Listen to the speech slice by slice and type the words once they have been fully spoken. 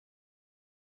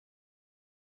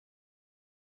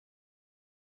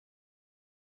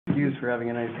excuse for having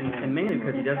a nice. And mainly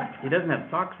because he doesn't have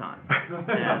socks on.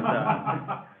 And,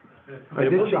 I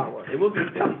did shot work. It will be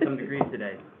 50 some degrees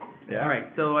today. Yeah. All right,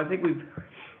 so I think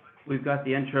we've got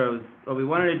the intros. What we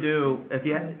wanted to do,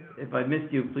 if I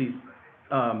missed you, please,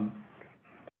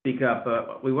 speak up.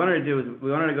 What we wanted to do is,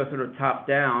 we wanted to go sort of top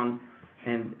down,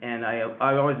 and I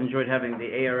always enjoyed having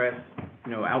the ARS,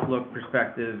 outlook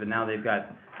perspective, and now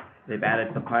they've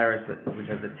added Papyrus, which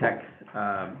has a tech,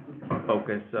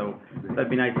 focus. So that'd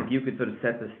be nice if you could sort of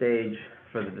set the stage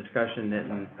for the discussion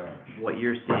and what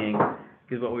you're seeing,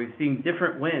 because what we've seen,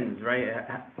 different wins, right?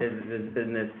 There's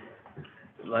been this,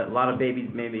 a lot of babies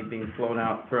maybe being thrown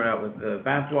out with the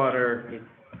bathwater. It's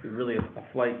really a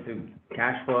flight to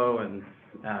cash flow, and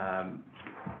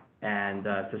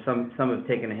so some have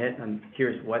taken a hit. I'm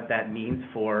curious what that means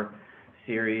for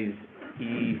Series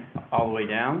E all the way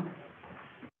down.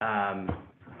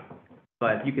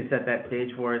 But if you could set that stage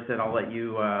for us, then I'll let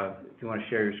you, if you want to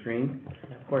share your screen.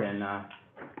 Of course. And, there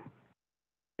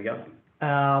we go.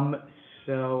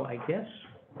 So I guess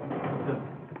the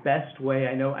best way,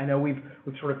 I know we've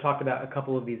sort of talked about a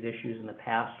couple of these issues in the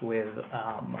past with,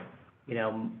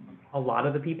 a lot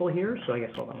of the people here. So I guess,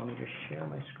 hold on, let me just share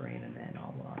my screen and then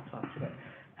I'll talk to it.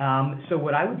 So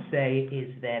what I would say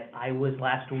is that I was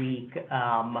last week,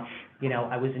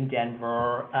 I was in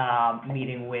Denver,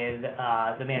 meeting with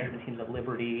the management teams at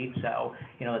Liberty. So,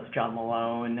 it's John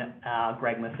Malone,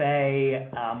 Greg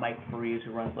Maffei, Mike Freeze,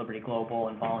 who runs Liberty Global,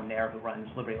 and Volin Nair, who runs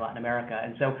Liberty Latin America.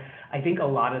 And so I think a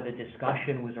lot of the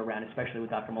discussion was around, especially with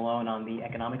Dr. Malone on the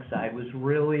economic side, was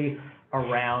really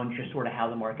around just sort of how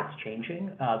the market's changing,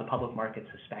 the public markets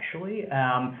especially.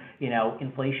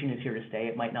 Inflation is here to stay.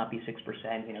 It might not be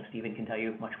 6%. Stephen can tell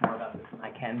you much more about this than I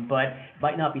can, but it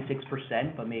might not be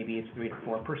 6%, but maybe it's 3 to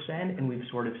 4%. And we've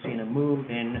sort of seen a move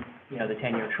in, the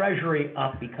 10-year Treasury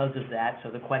up because of that.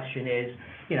 So the question is,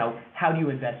 how do you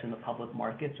invest in the public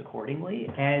markets accordingly?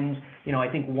 And, I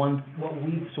think what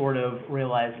we've sort of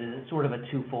realized is it's sort of a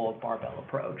twofold barbell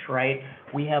approach, right?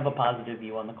 We have a positive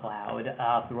view on the cloud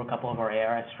through a couple of our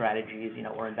ARS strategies.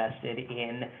 We're invested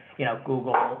in,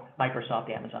 Google, Microsoft,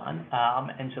 Amazon.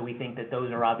 And so we think that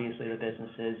those are obviously the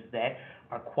businesses that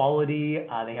are quality,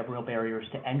 they have real barriers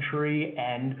to entry,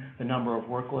 and the number of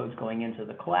workloads going into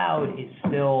the cloud is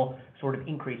still sort of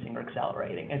increasing or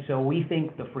accelerating. And so we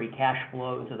think the free cash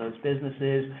flows of those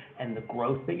businesses and the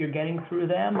growth that you're getting through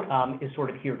them is sort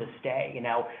of here to stay.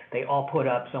 They all put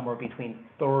up somewhere between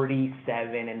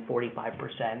 37 and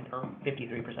 45%, or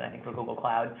 53%, I think, for Google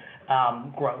Cloud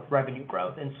revenue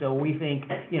growth. And so we think,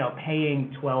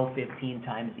 paying 12, 15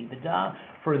 times EBITDA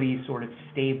for these sort of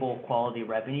stable quality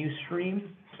revenue streams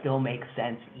still makes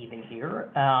sense even here.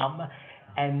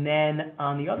 And then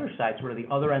on the other side, sort of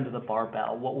the other end of the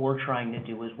barbell, what we're trying to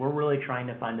do is we're really trying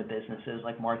to find the businesses,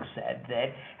 like Mark said,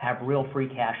 that have real free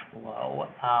cash flow.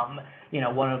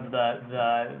 One of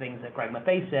the things that Greg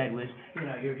Maffei said was,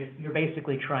 you're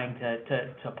basically trying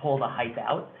to pull the hype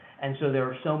out. And so there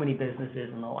are so many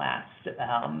businesses in the last,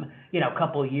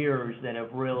 couple of years that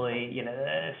have really,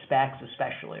 SPACs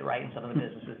especially, right, and some of the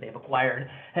businesses they've acquired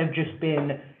have just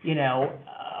been,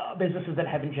 businesses that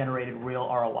haven't generated real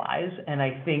ROIs. And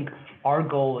I think our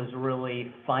goal is really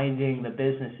finding the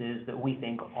businesses that we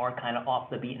think are kind of off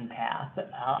the beaten path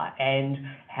and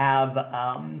have,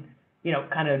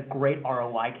 kind of great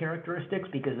ROI characteristics,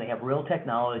 because they have real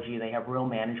technology, they have real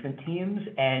management teams,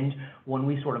 and when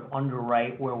we sort of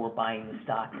underwrite where we're buying the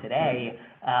stock today,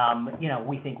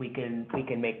 we think we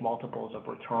can make multiples of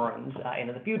returns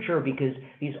into the future, because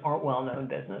these aren't well-known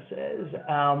businesses.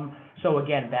 So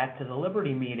again, back to the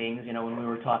Liberty meetings, when we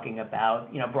were talking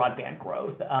about, broadband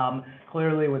growth,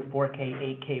 clearly with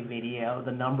 4K, 8K video,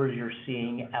 the numbers you're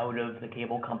seeing out of the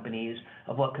cable companies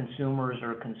of what consumers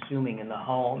are consuming in the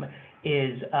home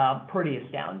is pretty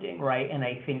astounding, right? And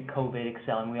I think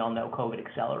we all know COVID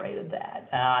accelerated that.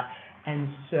 And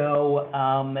so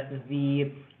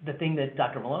the thing that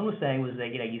Dr. Malone was saying was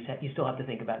that, you still have to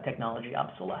think about technology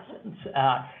obsolescence.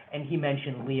 And he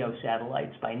mentioned LEO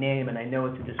satellites by name, and I know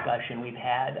it's a discussion we've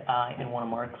had in one of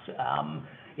Mark's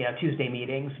Tuesday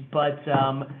meetings, but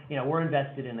we're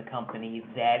invested in a company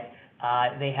that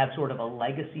they have sort of a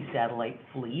legacy satellite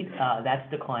fleet that's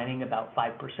declining about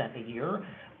 5% a year,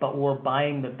 but we're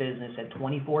buying the business at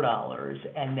 $24,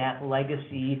 and that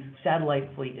legacy satellite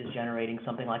fleet is generating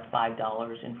something like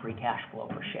 $5 in free cash flow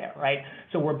per share, right?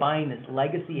 So we're buying this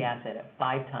legacy asset at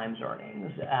 5 times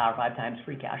earnings, 5 times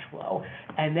free cash flow,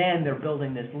 and then they're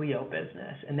building this LEO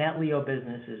business, and that LEO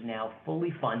business is now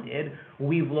fully funded.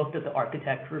 We've looked at the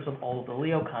architectures of all of the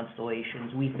LEO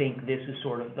constellations. We think this is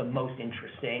sort of the most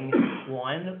interesting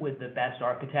one with the best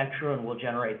architecture and will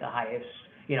generate the highest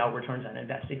returns on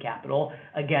invested capital.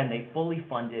 Again, they fully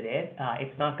funded it.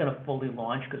 It's not going to fully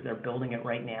launch because they're building it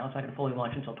right now. It's not going to fully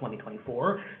launch until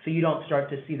 2024. So you don't start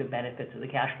to see the benefits of the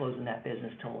cash flows in that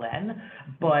business till then.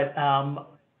 But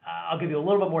I'll give you a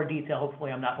little bit more detail.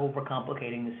 Hopefully I'm not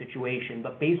overcomplicating the situation.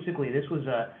 But basically, this was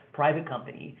a private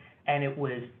company, and it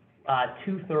was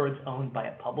 2/3 owned by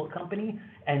a public company.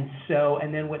 And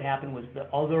then what happened was the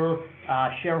other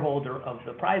shareholder of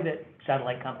the private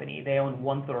satellite company, they owned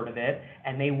 1/3 of it,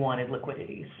 and they wanted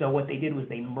liquidity. So what they did was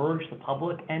they merged the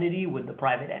public entity with the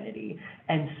private entity.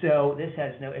 And so this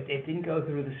has it didn't go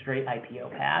through the straight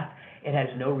IPO path. It has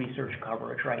no research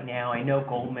coverage right now. I know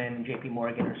Goldman and JP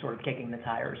Morgan are sort of kicking the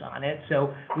tires on it.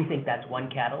 So we think that's one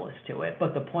catalyst to it.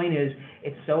 But the point is,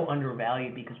 it's so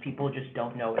undervalued because people just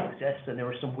don't know it exists. And there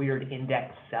was some weird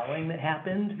index selling that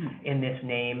happened in this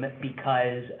name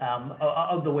because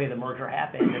of the way the merger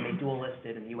happened, and they dual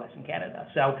listed in the US and Canada.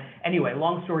 So anyway,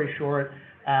 long story short,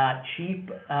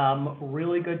 cheap,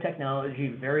 really good technology,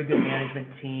 very good management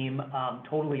team,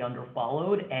 totally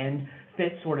underfollowed, and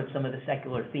fit sort of some of the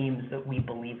secular themes that we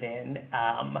believe in,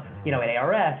 at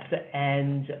ARS,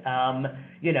 and,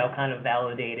 kind of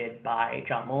validated by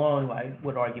John Malone, who I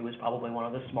would argue is probably one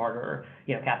of the smarter,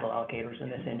 capital allocators in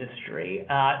this industry.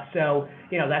 So,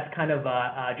 that's kind of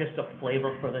just a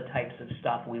flavor for the types of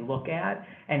stuff we look at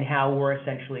and how we're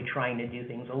essentially trying to do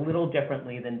things a little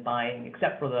differently than buying,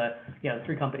 except for the,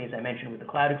 3 companies I mentioned with the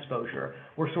cloud exposure.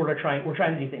 We're trying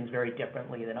to do things very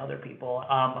differently than other people.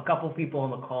 A couple of people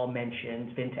on the call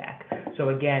mentioned fintech. So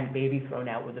again, baby thrown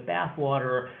out with the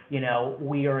bathwater.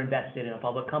 We are invested in a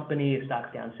public company. The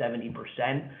stock's down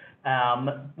 70%.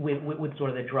 With sort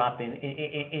of the drop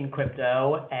in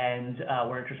crypto and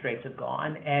where interest rates have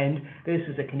gone. And this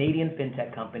is a Canadian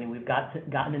fintech company. We've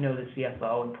gotten to know the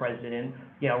CFO and president,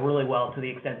 really well, to the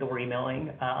extent that we're emailing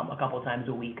a couple of times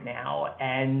a week now,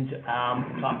 and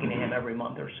talking to him every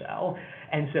month or so.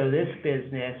 And so this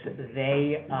business,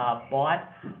 they bought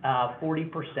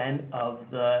 40%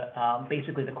 of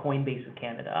basically the Coinbase of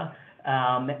Canada.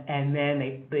 And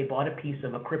then they bought a piece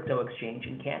of a crypto exchange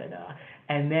in Canada.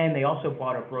 And then they also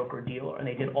bought a broker-dealer, and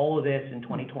they did all of this in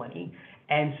 2020.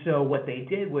 And so what they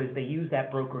did was they used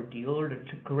that broker-dealer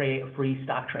to create a free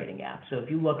stock trading app. So if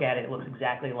you look at it, it looks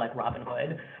exactly like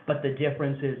Robinhood, but the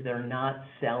difference is they're not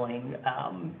selling,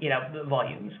 the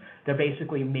volumes. They're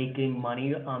basically making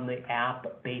money on the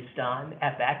app based on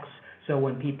FX. So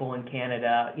when people in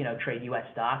Canada, trade U.S.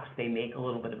 stocks, they make a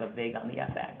little bit of a vig on the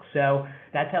FX. So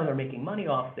that's how they're making money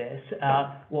off this.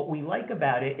 What we like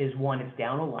about it is, one, it's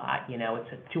down a lot.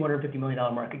 It's a $250 million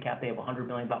market cap. They have $100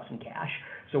 million in cash.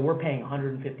 So we're paying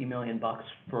 $150 million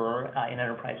for an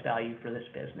enterprise value for this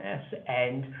business.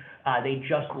 And they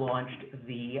just launched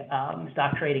the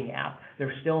stock trading app.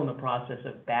 They're still in the process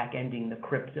of back-ending the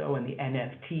crypto and the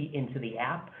NFT into the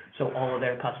app, so all of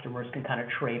their customers can kind of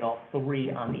trade all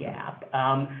 3 on the app.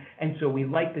 And so we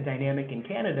like the dynamic in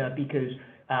Canada because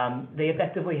they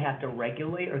effectively have to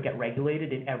regulate or get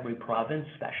regulated in every province,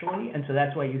 especially. And so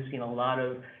that's why you've seen a lot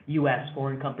of U.S.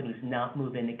 foreign companies not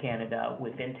move into Canada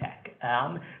with fintech.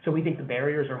 So we think the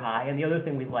barriers are high. And the other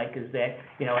thing we like is that,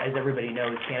 as everybody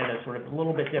knows, Canada is sort of a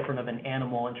little bit different of an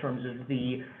animal in terms of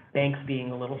the banks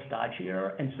being a little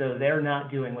stodgier. And so they're not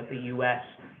doing what the U.S.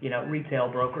 Retail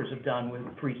brokers have done with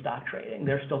free stock trading.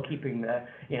 They're still keeping the,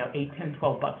 $8, $10,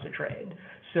 $12 a trade.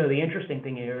 So the interesting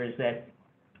thing here is that,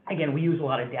 again, we use a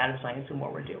lot of data science in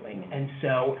what we're doing. And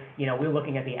so, we're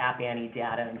looking at the App Annie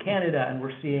data in Canada, and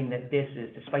we're seeing that this is,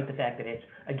 despite the fact that it's,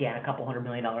 again, a couple $100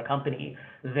 million company,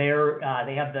 they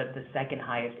have the second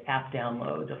highest app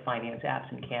downloads of finance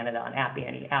apps in Canada on App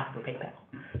Annie after PayPal.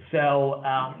 So,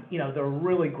 they're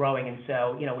really growing. And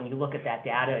so, when you look at that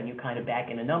data and you kind of back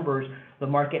into numbers, the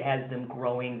market has them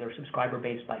growing their subscriber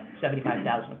base by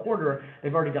 75,000 a quarter.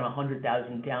 They've already done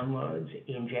 100,000 downloads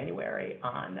in January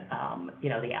on,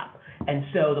 the app. And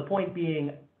so the point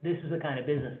being, this is the kind of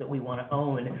business that we want to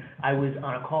own. I was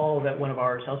on a call that one of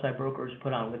our sell-side brokers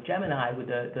put on with Gemini, with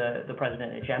the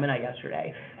president at Gemini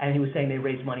yesterday, and he was saying they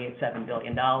raised money at $7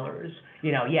 billion.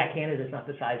 Canada's not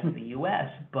the size of the U.S.,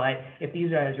 but if these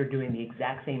guys are doing the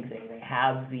exact same thing, they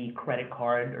have the credit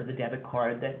card or the debit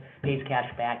card that pays cash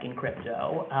back in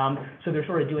crypto, so they're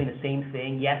sort of doing the same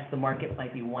thing. Yes, the market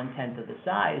might be 1/10 of the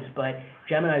size, but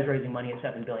Gemini's raising money at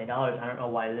 $7 billion. I don't know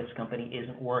why this company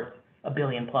isn't worth $1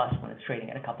 billion plus when it's trading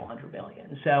at a couple $100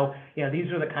 billion. So,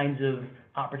 these are the kinds of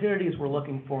opportunities we're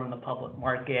looking for in the public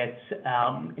markets.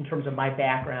 In terms of my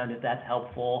background, if that's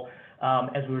helpful,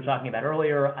 as we were talking about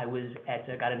earlier, I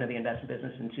got into the investment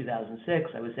business in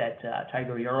 2006. I was at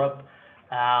Tiger Europe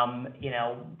you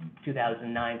know,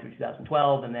 2009 through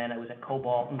 2012, and then I was at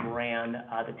Cobalt and ran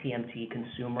the TMT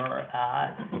consumer,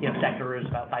 you know, sector is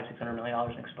about $500-600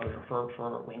 million in exposure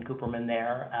for Wayne Cooperman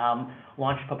there.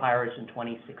 Launched Papyrus in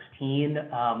 2016,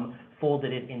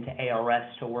 folded it into ARS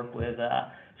to work with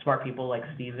smart people like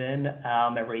Steven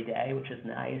every day, which is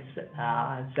nice.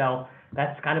 So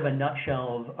that's kind of a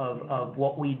nutshell of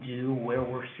what we do, where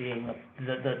we're seeing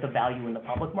the value in the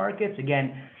public markets.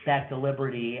 Again, back to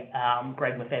Liberty,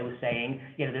 Greg Maffei was saying,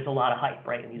 you know, there's a lot of hype,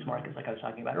 right, in these markets, like I was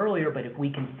talking about earlier, but if we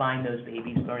can find those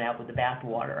babies thrown out with the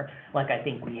bathwater, like I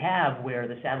think we have, where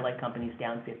the satellite company's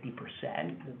down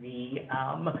 50%,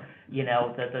 you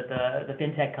know, the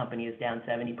fintech company is down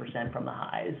 70% from the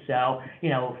highs. So, you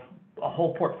know, a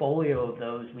whole portfolio of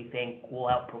those we think will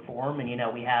outperform. And, you know,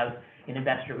 we have an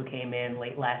investor who came in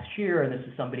late last year, and this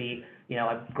is somebody, you know,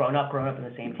 I've grown up in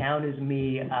the same town as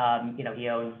me. You know, he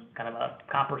owns kind of a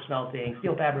copper smelting,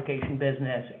 steel fabrication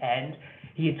business, and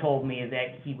he had told me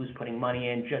that he was putting money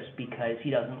in just because he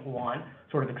doesn't want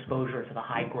sort of exposure to the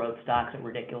high growth stocks at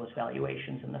ridiculous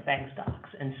valuations and the FANG stocks.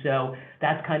 And so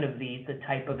that's kind of the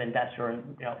type of investor,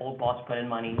 and, you know, Old Boss put in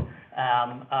money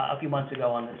a few months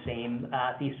ago on the same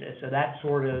thesis. So that's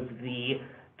sort of the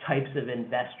types of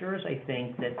investors I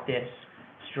think that this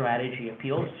strategy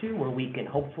appeals to, where we can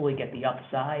hopefully get the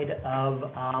upside of,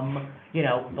 you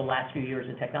know, the last few years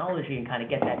of technology and kind of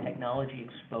get that technology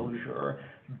exposure,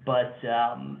 but,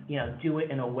 you know, do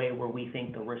it in a way where we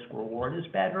think the risk reward is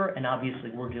better. And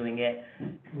obviously we're doing it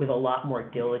with a lot more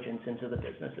diligence into the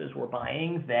businesses we're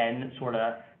buying than sort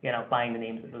of, you know, buying the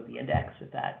names that move the index,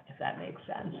 if that makes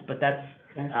sense. But that's,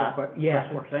 yeah.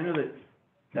 Because I know that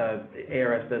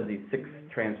ARS does these 6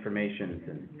 transformations,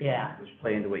 and Yeah. which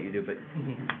play into what you do, but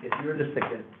Mhm. if you were just to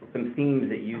get some themes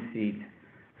that you see,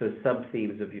 so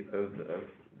sub-themes of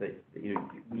that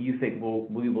you think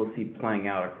we will see playing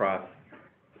out across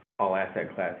all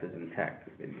asset classes in tech.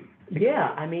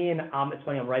 Yeah, I mean, it's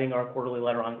funny, I'm writing our quarterly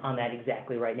letter on that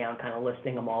exactly right now and kind of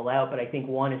listing them all out, but I think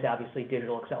one is obviously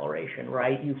digital acceleration,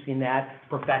 right? You've seen that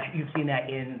you've seen that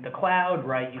in the cloud,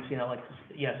 right? You've seen that, like,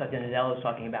 you know, Satya Nadella was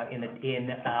talking about in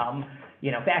you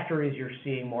know, factories. You're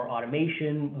seeing more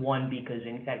automation, one, because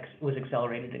it was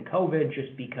accelerated in COVID,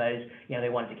 just because, you know, they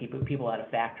wanted to keep people out of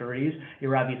factories.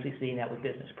 You're obviously seeing that with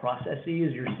business processes.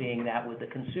 You're seeing that with the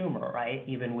consumer, right?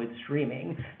 Even with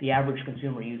streaming, the average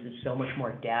consumer uses so much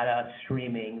more data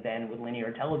streaming than with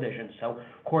linear television. So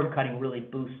cord cutting really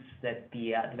boosts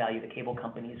the value the cable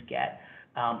companies get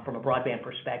from a broadband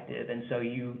perspective. And so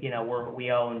you know,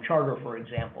 we own Charter, for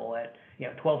example, at, you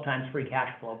know, 12 times free cash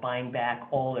flow, buying back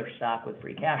all their stock with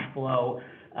free cash flow.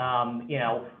 You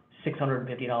know,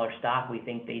 $650 stock, we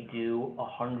think they do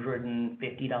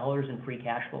 $150 in free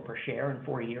cash flow per share in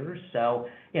 4 years. So,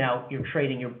 you know, you're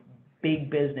trading your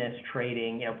big business,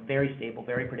 trading, you know, very stable,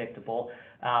 very predictable,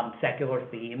 secular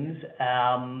themes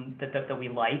that we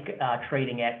like,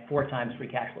 trading at 4 times free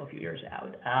cash flow a few years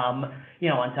out. You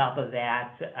know, on top of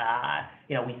that,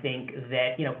 you know, we think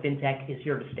that, you know, fintech is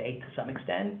here to stay to some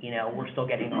extent. You know, we're still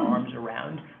getting our arms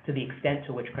around to the extent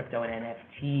to which crypto and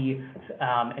NFT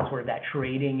and sort of that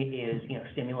trading is, you know,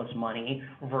 stimulus money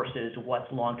versus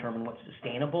what's long-term and what's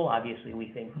sustainable. Obviously,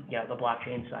 we think, you know, the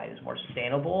blockchain side is more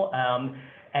sustainable.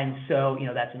 And so, you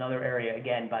know, that's another area,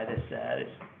 again, by this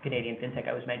Canadian fintech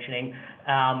I was mentioning.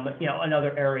 You know,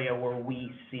 another area where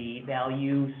we see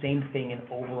value, same thing in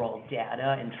overall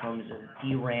data in terms of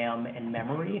DRAM and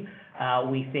memory.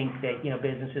 We think that, you know,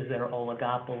 businesses that are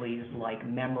oligopolies like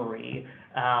memory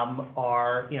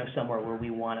are, you know, somewhere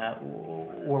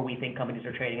where we think companies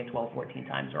are trading at 12-14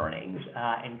 times earnings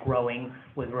and growing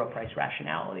with real price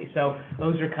rationality. So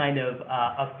those are kind of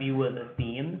a few of the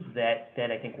themes that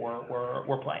I think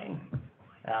we're playing.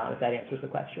 If that answers the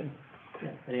question. Yeah.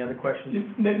 Any other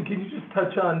questions? Nitin, can you just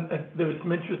touch on, there was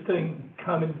some interesting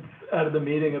comments out of the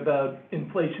meeting about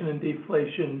inflation and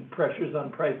deflation pressures on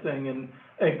pricing, and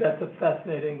I think that's a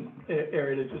fascinating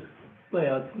area to just lay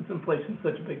out since inflation is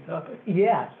such a big topic.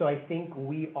 Yeah, so I think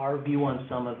our view on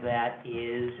some of that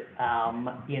is,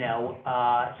 you know,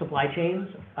 supply chains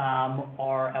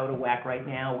are out of whack right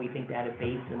now. We think that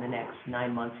abates in the next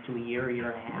 9 months to a year and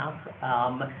a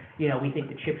half. You know, we think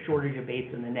the chip shortage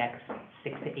abates in the next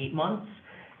 6 to 8 months.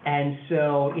 And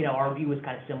so, you know, our view is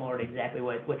kind of similar to exactly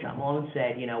what John Malone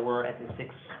said. You know, we're at the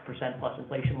 6% plus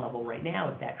inflation level right now.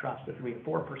 If that drops to 3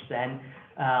 or 4%,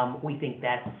 We think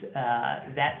that's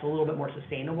a little bit more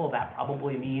sustainable. That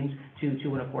probably means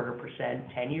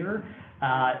 2.25% 10-year.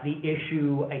 The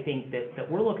issue, I think, that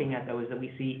we're looking at, though, is that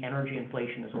we see energy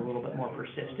inflation as a little bit more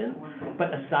persistent.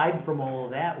 But aside from all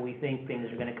of that, we think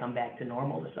things are gonna come back to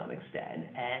normal to some extent.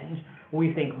 And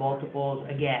we think multiples,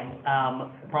 again,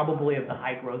 probably of the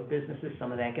high growth businesses,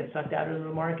 some of that gets sucked out into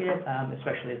the market,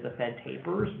 especially as the Fed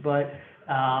tapers. But,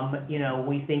 you know,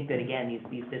 we think that, again,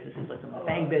 these businesses, like some of the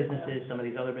bank businesses, some of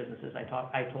these other businesses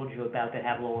I told you about that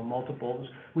have lower multiples,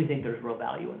 we think there's real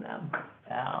value in them.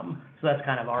 So that's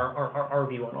kind of our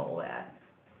view on all of that.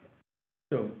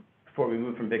 So before we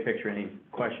move from big picture, any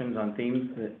questions on themes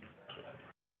that?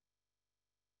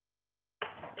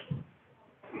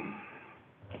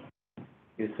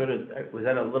 You sort of, was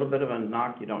that a little bit of a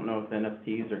knock? You don't know if the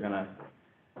NFTs are gonna?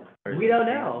 We don't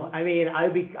know. I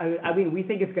mean, we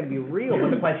think it's gonna be real,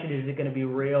 but the question is it gonna be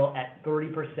real at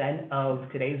 30%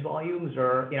 of today's volumes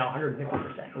or, you know,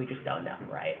 150%? We just don't know,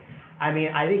 right? I mean,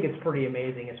 I think it's pretty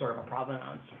amazing. It's sort of a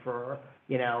provenance for,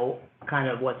 you know, kind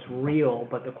of what's real,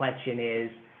 but the question is,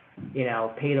 you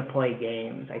know, pay-to-play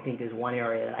games, I think, is one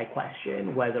area that I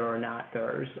question whether or not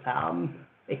there's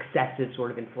excessive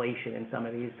sort of inflation in some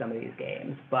of these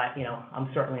games. But, you know, I'm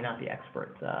certainly not the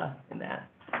expert in that.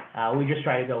 We just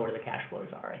try to go where the cash flows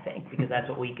are, I think, because that's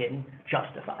what we can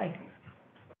justify.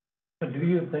 So do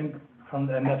you think from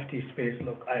the NFT space,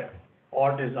 look,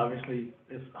 art is obviously,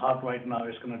 it's hot right now,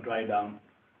 it's gonna dry down.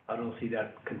 I don't see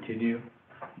that continue.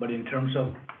 But in terms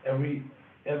of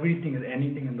everything and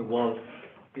anything in the world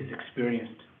is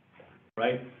experienced,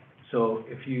 right? So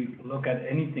if you look at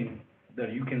anything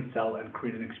that you can sell and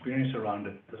create an experience around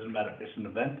it, doesn't matter if it's an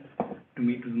event, to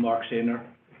meet with Mark Sainer,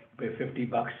 pay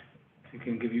 $50, he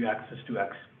can give you access to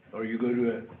X. Or you go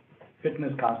to a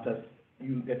fitness contest,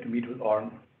 you get to meet with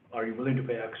Arn, are you willing to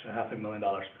pay extra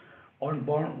 $500,000? Or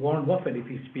Warren Buffett, if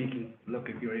he's speaking, look,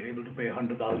 if you're able to pay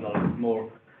 $100,000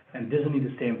 more, and Disney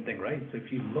the same thing, right? So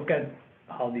if you look at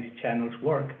how these channels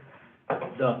work,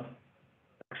 the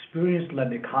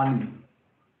experience-led economy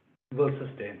will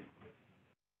sustain.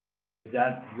 Is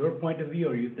that your point of view,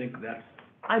 or you think that's?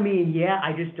 I mean, yeah,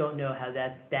 I just don't know how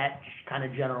that kind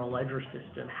of general ledger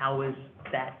system, how is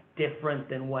that different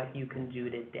than what you can do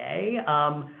today?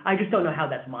 I just don't know how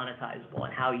that's monetizable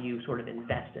and how you sort of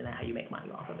invest in it, how you make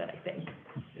money off of it, I think.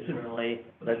 Is really,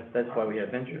 That's why we have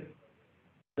venture.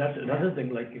 That's another thing,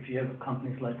 like if you have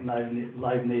companies like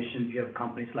Live Nation, you have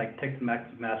companies like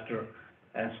Ticketmaster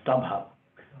and StubHub.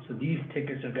 So these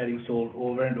tickets are getting sold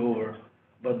over and over,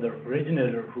 but the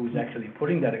originator who's actually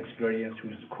putting that experience,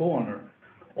 who's the co-owner,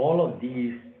 all of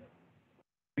these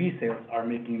resales are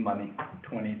making money,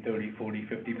 20, 30, 40,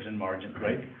 50% margins,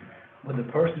 right? But the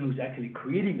person who's actually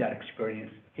creating that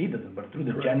experience, he doesn't, but through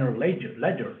the general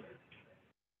ledger,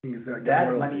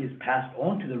 that money is passed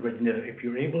on to the originator. If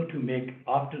you're able to make,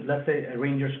 after, let's say, a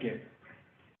Rangers game,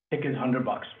 ticket is $100,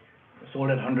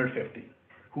 sold at $150.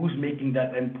 Who's making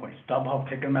that endpoint? StubHub,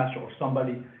 Ticketmaster, or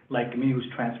somebody like me who's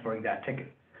transferring that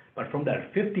ticket. But from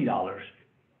that $50,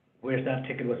 where's that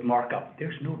ticket was marked up?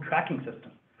 There's no tracking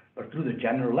system. But through the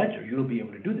general ledger, you'll be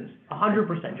able to do this.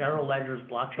 100%. General ledger's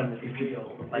blockchain is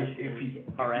real. If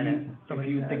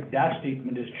you think that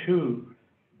statement is true,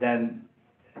 then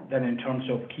in terms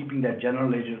of keeping that general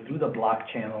ledger through the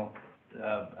blockchain,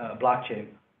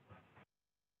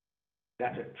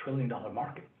 that's $1 trillion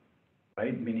market,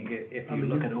 right? Meaning if you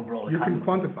look at overall economy. You can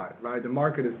quantify it, right? The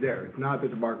market is there. It's not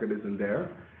that the market isn't there.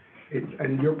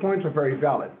 And your points are very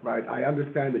valid, right? I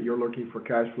understand that you're looking for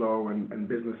cash flow and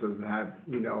businesses that have,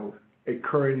 you know, a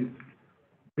current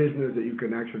business that you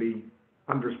can actually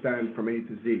understand from A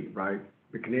to Z, right?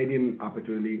 The Canadian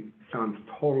opportunity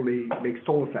makes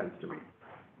total sense to me,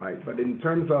 right? But in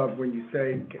terms of when you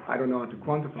say, I don't know how to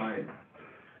quantify it,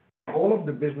 all of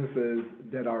the businesses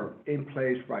that are in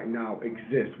place right now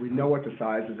exist. We know what the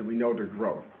size is and we know their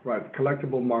growth, right?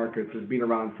 Collectible markets has been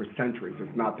around for centuries.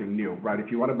 It's nothing new, right?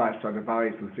 If you want to buy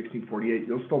Stradivarius in 1648,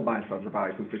 you'll still buy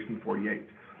Stradivarius in 1648.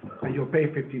 And you'll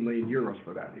pay 15 million euros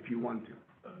for that if you want to.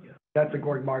 That's a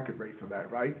going market rate for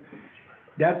that, right?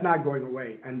 That's not going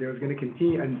away. And there's going to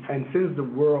continue. And since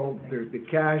there's the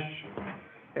cash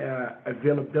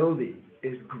availability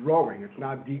is growing, it's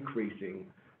not decreasing,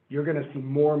 you're going to see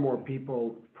more and more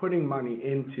people putting money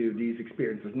into these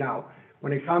experiences. Now,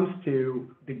 when it comes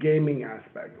to the gaming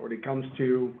aspect, or it comes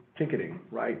to ticketing,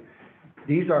 right?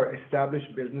 These are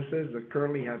established businesses that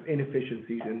currently have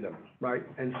inefficiencies in them, right?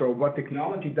 And so what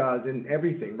technology does in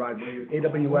everything, right?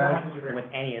 AWS. With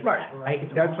any of Right. that,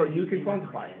 right? That's what you can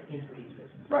quantify.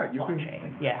 Right, you can.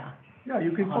 Blockchain, yeah. Yeah,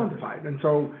 you can quantify it. And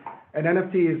so, an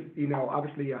NFT is, you know,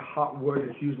 obviously a hot word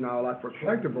that's used now a lot for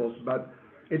collectibles, but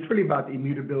it's really about the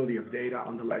immutability of data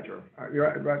on the ledger.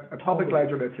 You're right, a public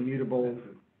ledger that's immutable,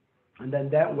 and then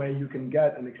that way you can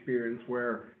get an experience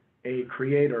where a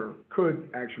creator could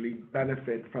actually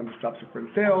benefit from the subsequent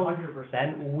sales.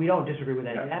 100%. We don't disagree with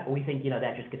any of that, but we think,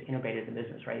 that just gets integrated in the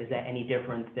business, right? Is that any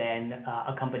different than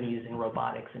a company using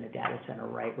robotics in a data center,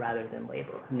 right, rather than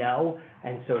labor? No,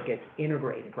 and so it gets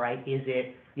integrated, right? Is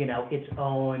it, its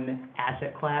own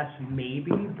asset class?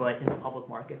 Maybe, but in the public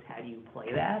markets, how do you play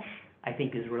that? I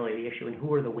think is really the issue, and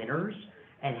who are the winners?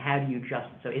 And how do you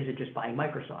so is it just buying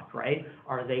Microsoft, right?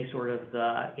 Are they sort of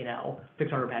the,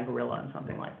 600-pound gorilla and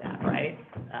something like that, right?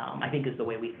 I think is the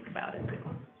way we think about it.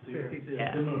 So you think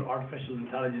that artificial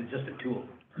intelligence is just a tool?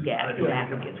 Yeah,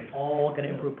 exactly. It's all gonna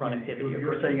improve productivity.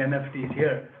 You're saying NFTs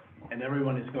here, and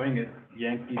everyone is going at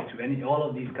Yankees to all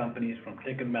of these companies from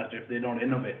Ticketmaster, if they don't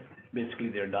innovate, basically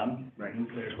they're done. Right. New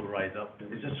players will rise up.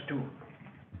 It's just a tool.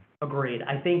 Agreed.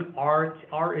 I think our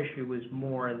issue is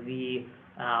more the,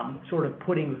 sort of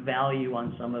putting value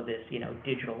on some of this,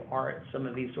 digital art, some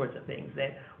of these sorts of things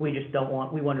that we just don't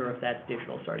want. We wonder if that's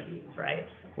digital sardines, right?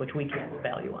 Which we can't put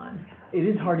value on. It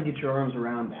is hard to get your arms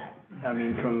around that. I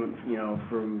mean,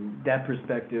 from that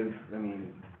perspective,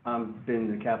 I've been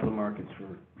in the capital markets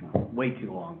for way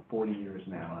too long, 40 years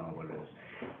now, I don't know what it is.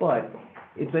 But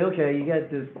it's like, okay, you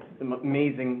got this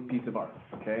amazing piece of art,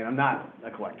 okay? And I'm not a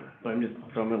collector, but I'm just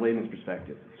from a layman's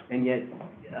perspective. And yet,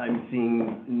 I'm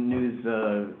seeing news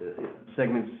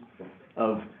segments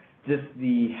of just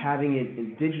having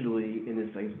it digitally in this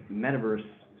metaverse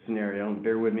scenario. And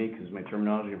bear with me because my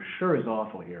terminology, I'm sure, is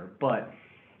awful here. But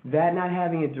that not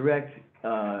having a direct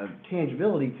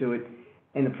tangibility to it,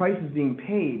 and the prices being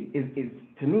paid is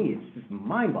to me, it's just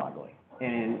mind-boggling.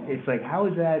 And it's like, how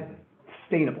is that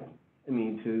sustainable?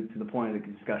 To the point of the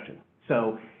discussion.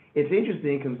 So it's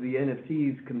interesting because the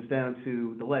NFTs comes down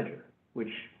to the ledger, which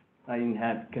I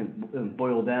can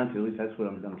boil down to, at least that's what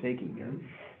I'm taking here.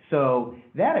 So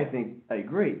that, I think, I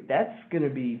agree. That's going to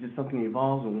be just something that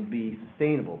evolves and will be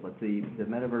sustainable. But the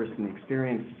metaverse and the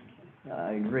experience,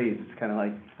 I agree, it's kind of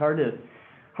like hard to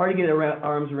get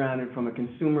arms around it from a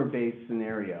consumer-based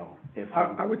scenario.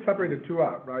 I would separate the two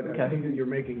out, right? Okay. I think that you're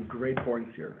making great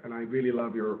points here, and I really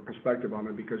love your perspective on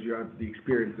it because you have the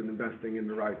experience in investing in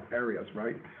the right areas,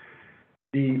 right?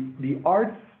 The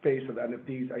art space of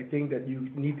NFTs, I think that you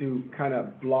need to kind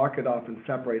of block it off and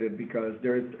separate it because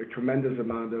there's a tremendous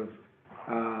amount of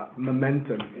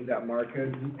momentum in that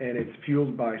market, and it's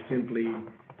fueled by simply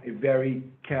a very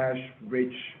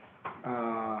cash-rich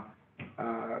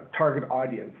target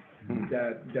audience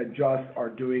that just are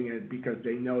doing it because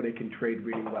they know they can trade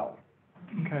really well.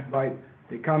 Okay. Right?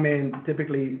 They come in,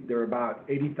 typically, there are about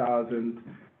 80,000,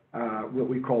 what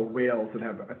we call whales that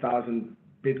have 1,000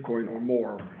 Bitcoin or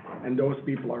more. And those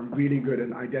people are really good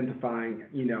in identifying,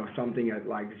 something at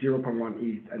like 0.1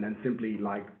 ETH and then simply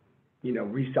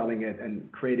reselling it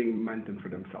and creating momentum for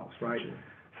themselves, right? Sure.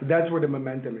 So that's where the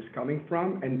momentum is coming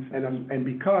from. And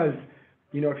because,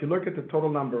 if you look at the total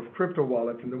number of crypto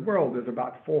wallets in the world, there's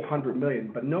about 400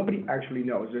 million, but nobody actually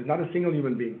knows. There's not a single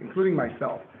human being, including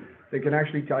myself, that can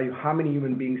actually tell you how many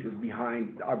human beings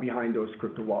are behind those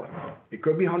crypto wallets. It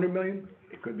could be 100 million,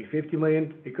 it could be 50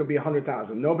 million, it could be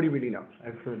 100,000. Nobody really knows.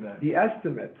 I've heard that. The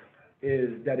estimate is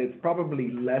that it's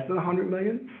probably less than 100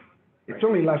 million. It's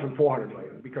certainly less than 400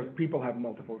 million because people have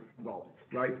multiple wallets,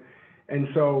 right? And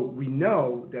so we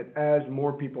know that as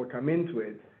more people come into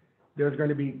it, there's going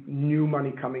to be new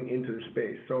money coming into the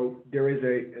space. So there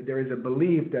is a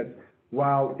belief that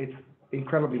while it's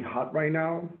incredibly hot right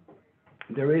now,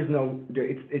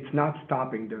 it's not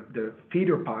stopping. The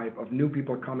feeder pipe of new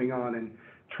people coming on and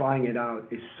trying it out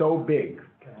is so big,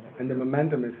 and the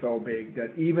momentum is so big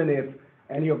that even if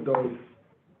any of those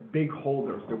big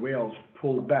holders, the whales,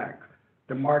 pull back,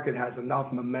 the market has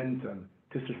enough momentum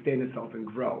to sustain itself and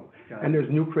grow. And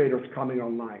there's new creators coming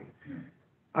online.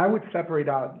 I would separate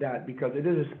out that because it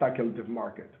is a speculative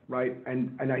market, right?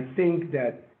 And I think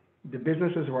that the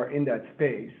businesses who are in that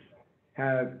space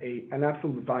have an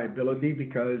absolute viability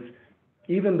because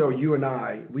even though you and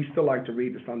we still like to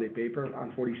read the Sunday paper.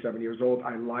 I'm 47 years old.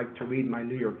 I like to read my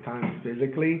New York Times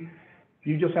physically.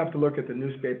 You just have to look at the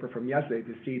newspaper from yesterday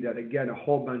to see that, again, a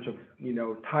whole bunch of,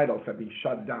 titles have been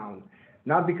shut down.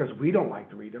 Not because we don't like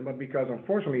to read them, but because,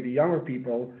 unfortunately, the younger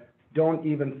people don't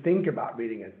even think about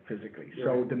reading it physically. Yeah.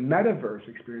 So the metaverse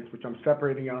experience, which I'm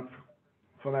separating out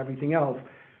from everything else,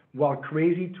 while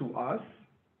crazy to us,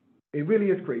 it really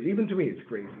is crazy. Even to me, it's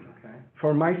crazy. Okay.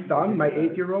 For my son, my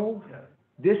 8-year-old,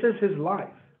 this is his life.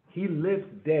 He lives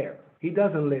there. He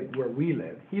doesn't live where we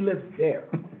live. He lives there.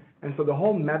 And so the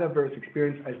whole metaverse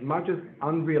experience, as much as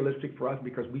unrealistic for us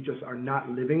because we just are not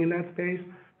living in that space,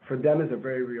 for them is a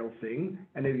very real thing,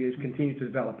 and it is continuing to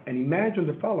develop. And imagine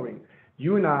the following: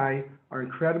 you and I are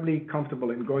incredibly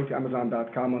comfortable in going to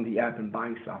Amazon.com on the app and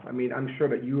buying stuff. I mean, I'm sure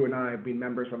that you and I have been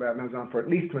members of Amazon for at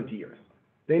least 20 years.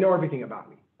 They know everything about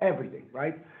me, everything,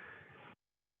 right?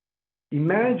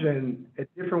 Imagine a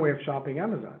different way of shopping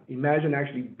Amazon. Imagine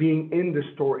actually being in the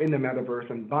store in the metaverse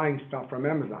and buying stuff from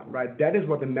Amazon, right? That is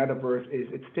what the metaverse is.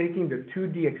 It's taking the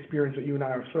 2D experience that you and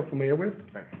I are so familiar with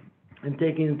and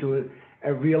taking it into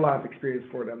a real life experience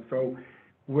for them. So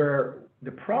where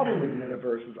the problem with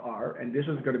metaverses are, and this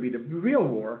is going to be the real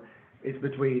war, is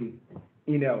between,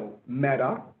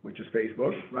 Meta, which is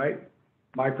Facebook, right?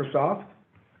 Microsoft,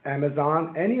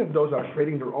 Amazon, any of those are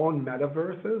creating their own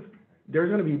metaverses. There's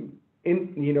going to be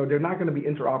they're not going to be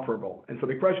interoperable. And so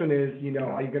the question is,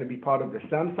 are you going to be part of the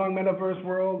Samsung metaverse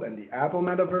world and the Apple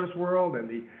metaverse world and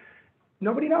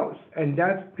nobody knows. And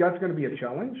that's going to be a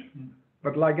challenge.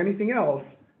 But like anything else,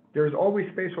 there's always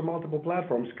space for multiple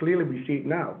platforms. Clearly we see it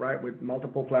now, right? With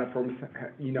multiple platforms,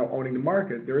 owning the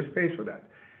market, there is space for that.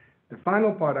 The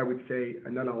final part I would say,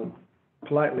 and then I'll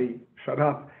politely shut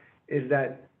up, is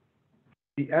that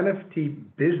the NFT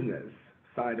business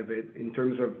side of it, in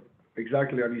terms of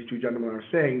exactly what these two gentlemen are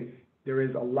saying, there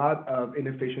is a lot of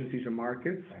inefficiencies in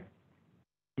markets.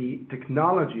 The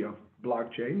technology of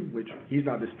blockchain, which he's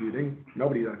not disputing,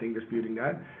 nobody's, I think, disputing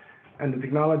that, and the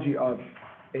technology of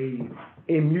a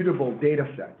immutable data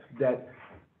set that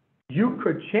you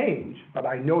could change, but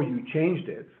I know you changed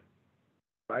it,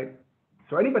 right?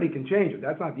 So anybody can change it.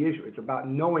 That's not the issue. It's about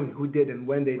knowing who did and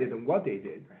when they did and what they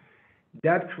did.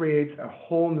 That creates a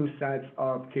whole new set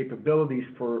of capabilities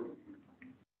for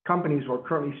companies who are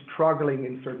currently struggling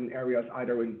in certain areas,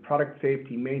 either in product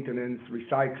safety, maintenance,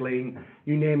 recycling,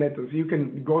 you name it. So you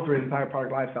can go through the entire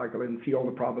product life cycle and see all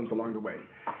the problems along the way.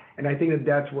 And I think that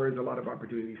that's where there's a lot of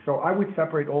opportunity. So I would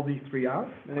separate all these three out.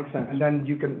 That makes sense. And then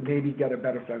you can maybe get a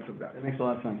better sense of that. That makes a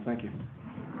lot of sense, thank you.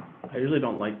 I usually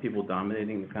don't like people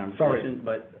dominating the conversation,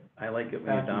 but I like it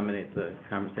when you dominate the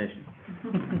conversation.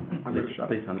 I'm gonna shut up.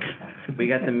 Please, we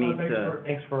got to meet,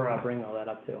 Thanks for bringing all that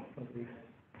up too.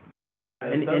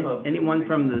 anyone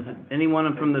from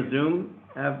the Zoom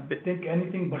have I think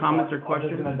anything but. Comments or orders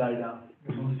questions? gonna die down.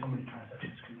 There's only so many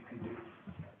transactions you can do.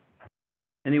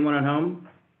 anyone at home?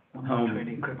 I'm Home. not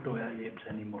trading crypto apes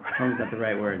anymore. Home's not the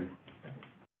right word.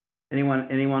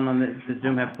 Anyone on the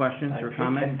Zoom have questions or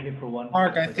comments? 10K for one.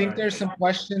 Mark, I think there's some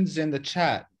questions in the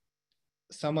chat.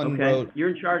 Someone Okay, wrote, you're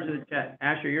in charge of the chat.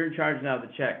 Asher, you're in charge now of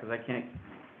the chat, because I can't.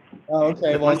 oh,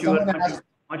 okay, Why well, don't you- someone why don't you- asked,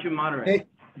 Why don't you moderate?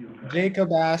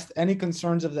 Jacob asked, any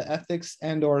concerns of the ethics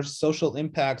and or social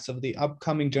impacts of the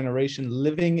upcoming generation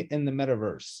living in the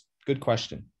metaverse? Good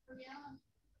question.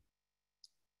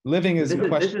 Living is the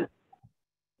question.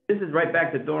 This is right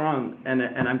back to Doron, and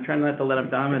I'm trying not to let him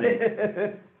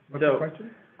dominate. What's the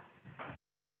question?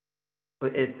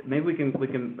 But maybe we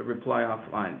can reply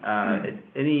offline.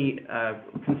 Any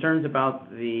concerns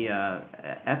about the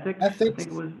ethics? I think Ethics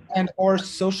it was. and or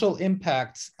social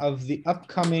impacts of the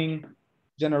upcoming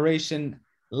generation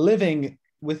living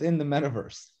within the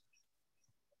metaverse?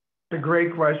 It's a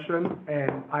great question,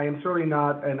 and I am certainly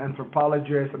not an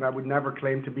anthropologist, and I would never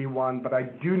claim to be one, but I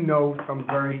do know some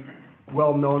very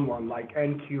well-known one, like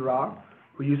N.Q. Ra,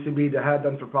 who used to be the head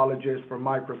anthropologist for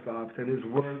Microsoft, and has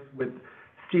worked with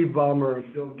Steve Ballmer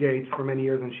and Bill Gates for many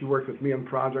years, and she works with me on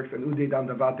projects, and Uday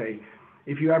Dandavate.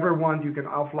 If you ever want, you can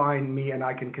offline me, and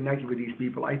I can connect you with these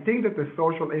people. I think that the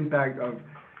social impact of,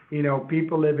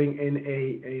 people living in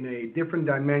a different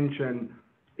dimension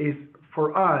is,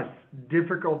 for us,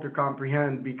 difficult to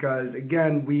comprehend because,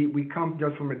 again, we come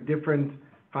just from a different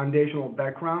foundational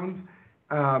background.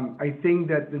 I think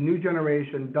that the new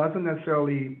generation doesn't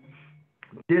necessarily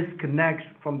disconnect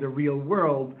from the real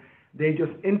world. They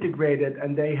just integrate it,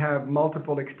 and they have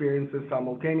multiple experiences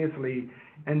simultaneously,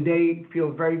 and they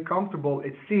feel very comfortable,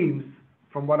 it seems,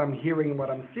 from what I'm hearing and what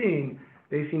I'm seeing,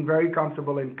 they seem very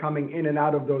comfortable in coming in and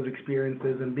out of those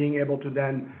experiences and being able to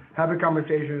then have a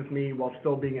conversation with me while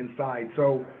still being inside.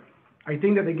 So I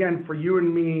think that, again, for you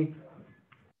and me,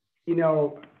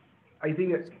 I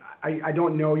think that I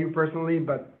don't know you personally,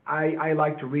 but I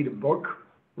like to read a book,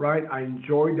 right? I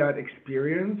enjoy that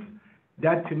experience.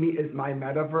 That to me is my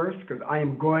metaverse because I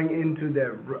am going into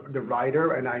the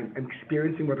writer and I'm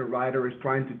experiencing what the writer is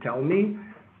trying to tell me.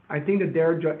 I think that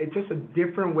it's just a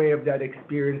different way of that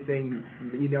experiencing,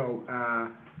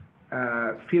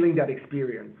 feeling that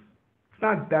experience. It's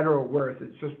not better or worse,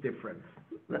 it's just different.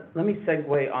 Let me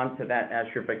segue onto that,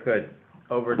 Asher, if I could,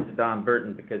 over to Don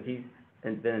Burton, because he's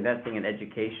been investing in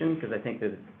education, because I think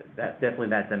that's definitely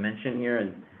that dimension here,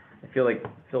 and I feel like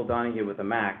Phil Donahue with a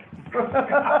Mac.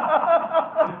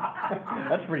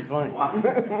 That's pretty funny.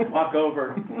 Walk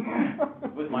over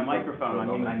with my microphone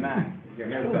on my Mac.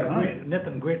 Great,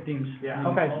 Nathan, great teams. Yeah.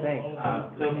 Okay, thanks.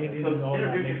 So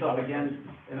introduce yourself again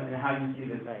and how you see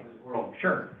this world.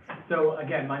 Sure. So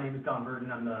again, my name is Don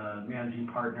Burton. I'm the managing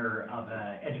partner of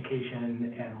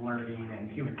education and learning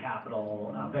and human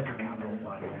capital, venture capital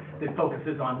fund that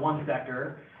focuses on one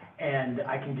sector. And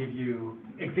I can give you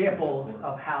examples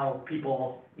of how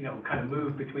people, kind of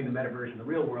move between the metaverse and the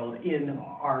real world in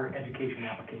our education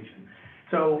application.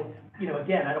 So,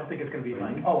 again, I don't think it's gonna be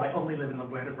like, oh, I only live in the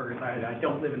metaverse, I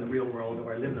don't live in the real world,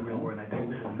 or I live in the real world and I don't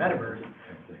live in the metaverse.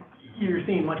 You're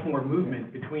seeing much more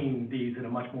movement between these in a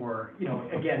much more,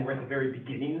 again, we're at the very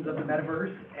beginnings of the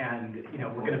metaverse, and,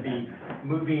 we're gonna be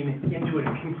moving into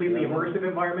a completely immersive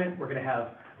environment. We're gonna have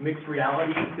mixed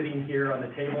reality sitting here on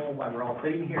the table while we're all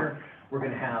sitting here. We're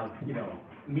gonna have,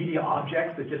 media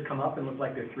objects that just come up and look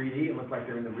like they're 3D and look like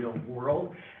they're in the real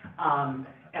world. And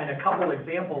a couple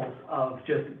examples of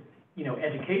just,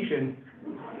 education,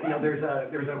 there's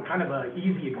a kind of a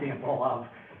easy example of,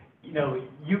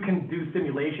 you can do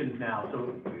simulations now.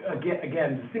 So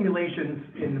again, simulations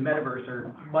in the metaverse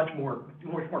are much more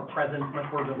present, much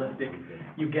more realistic.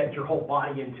 You get your whole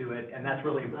body into it, and that's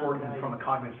really important from a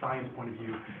cognitive science point of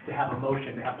view, to have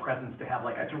emotion, to have presence, to have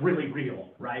it's really real,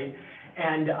 right?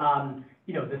 And,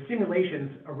 the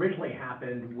simulations originally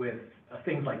happened with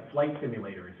things like flight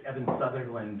simulators. Evan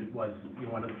Sutherland was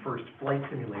one of the first flight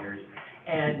simulators.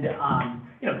 And,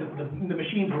 the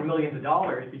machines were millions of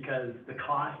dollars because the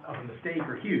cost of a mistake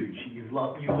are huge. You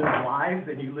lose lives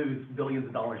and you lose billions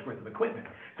of dollars worth of equipment.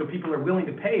 So people are willing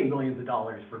to pay millions of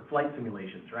dollars for flight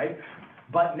simulations, right?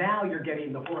 But now you're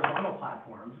getting the horizontal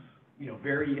platforms,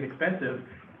 very inexpensive,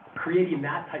 creating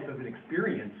that type of an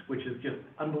experience, which is just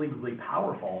unbelievably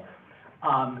powerful.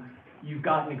 You've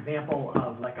got an example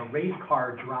of like a race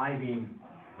car driving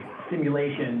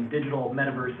simulation, digital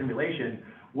metaverse simulation,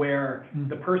 where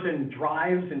the person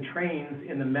drives and trains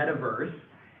in the metaverse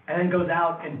and then goes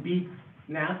out and beats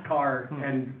NASCAR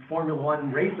and Formula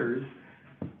One racers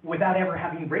without ever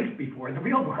having raced before in the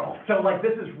real world. So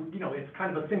this is, it's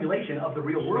kind of a simulation of the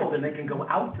real world, and they can go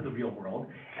out to the real world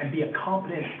and be a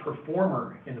competent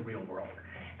performer in the real world.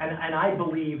 And I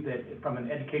believe that from an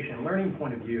education and learning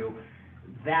point of view,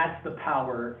 that's the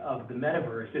power of the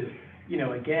metaverse is,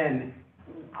 again,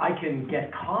 I can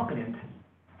get competent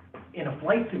in a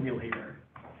flight simulator,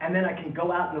 and then I can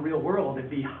go out in the real world and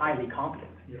be highly competent.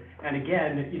 Yeah. And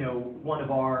again, one of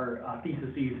our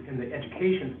theses in the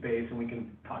education space, and we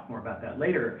can talk more about that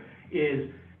later, is,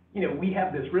 we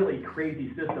have this really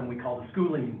crazy system we call the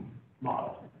schooling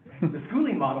model. The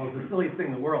schooling model is the silliest thing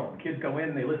in the world. Kids go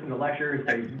in, they listen to lectures,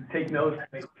 they take notes,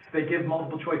 they give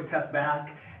multiple choice tests back,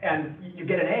 and you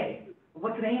get an A.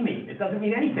 What's an A mean? It doesn't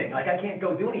mean anything. I can't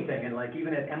go do anything. And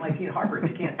even at MIT and Harvard,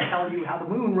 they can't tell you how the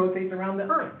moon rotates around the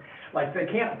Earth. They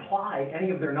can't apply any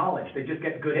of their knowledge. They just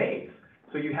get good A's.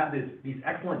 So you have these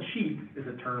excellent sheep, is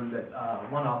a term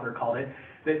that one author called it,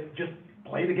 that just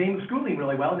play the game of schooling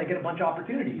really well, and they get a bunch of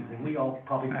opportunities. And we all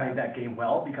probably played that game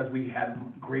well because we had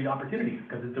great opportunities,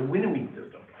 because it's a win-win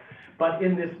system. But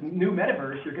in this new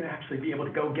metaverse, you're going to actually be able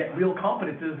to go get real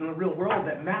competences in the real world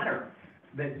that matter,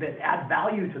 that add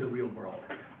value to the real world.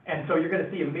 And so you're going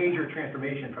to see a major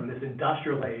transformation from this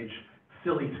industrial age,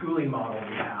 silly schooling model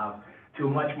we have to a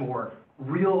much more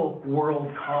real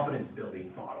world competence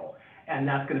building model. And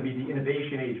that's going to be the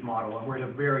innovation age model. And we're at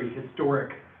a very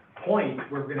historic point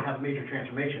where we're going to have a major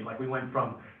transformation. We went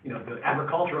from, the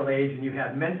agricultural age, and you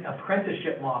had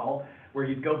apprenticeship model where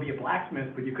you'd go be a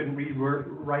blacksmith, but you couldn't read,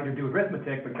 write, or do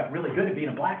arithmetic, but got really good at being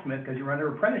a blacksmith because you were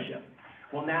under apprenticeship.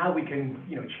 Well, now we can,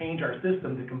 change our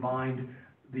system to combine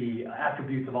the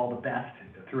attributes of all the best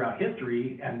throughout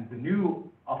history and the new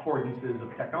affordances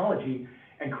of technology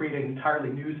and create an entirely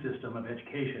new system of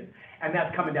education. And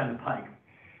that's coming down the pike.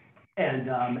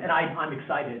 And I'm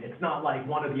excited. It's not like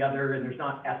one or the other, and there's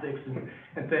not ethics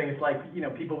and things.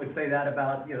 It's people would say that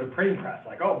about, the printing press,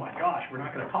 oh my gosh, we're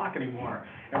not going to talk anymore,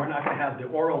 and we're not going to have the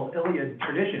oral Iliad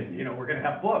tradition, we're going to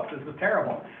have books, this is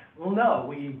terrible. Well, no,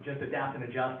 we just adapt and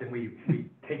adjust, and we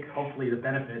take, hopefully, the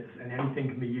benefits, and anything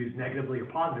can be used negatively or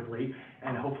positively,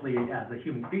 and hopefully, as a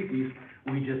human species,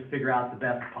 we just figure out the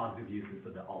best positive uses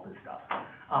of all this stuff.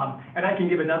 And I can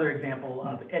give another example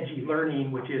of edgy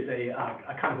learning, which is a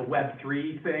kind of a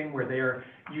Web3 thing where they're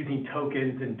using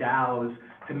tokens and DAOs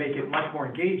to make it much more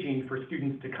engaging for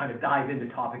students to kind of dive into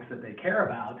topics that they care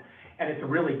about. And it's a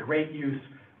really great use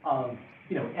of,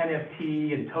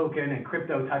 NFT and token and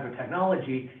crypto type of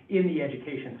technology in the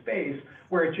education space,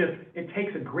 where it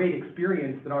takes a great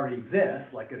experience that already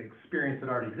exists, like an experience that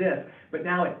already exists, but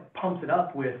now it pumps it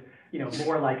up with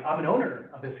more like I'm an owner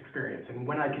of this experience, and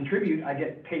when I contribute, I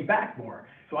get paid back more.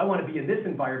 So I want to be in this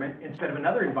environment instead of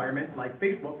another environment like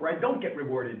Facebook where I don't get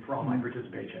rewarded for all my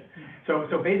participation. So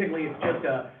basically, it's just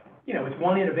it's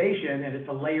one innovation and it's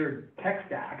a layered tech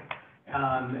stack,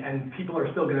 and people are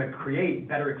still going to create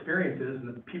better experiences, and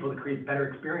the people that create better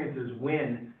experiences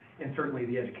win in certainly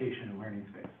the education and learning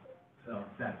space. So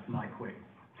that's my quick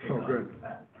take So on good.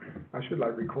 that. I should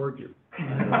like record you. Thank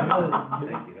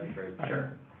you, that's very.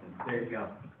 Sure. There you go.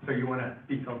 So you want to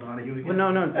be Phil Donahue again?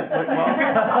 Well, no,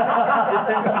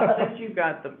 since you've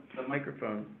got the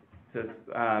microphone, so,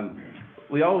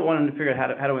 we all wanted to figure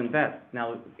out how to invest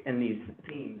now in these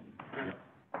themes.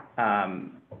 As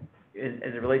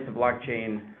it relates to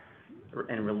blockchain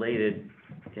and related,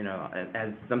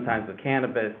 as sometimes with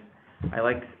cannabis, I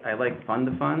like fund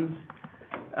of funds.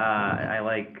 I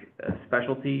like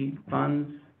specialty funds,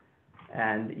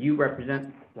 and you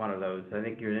represent one of those. I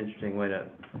think you're an interesting way to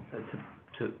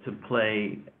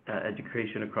play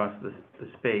education across the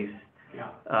space. Yeah.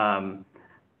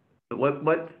 But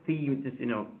what theme, just,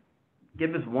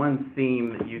 give us one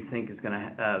theme that you think is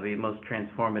gonna be most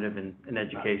transformative in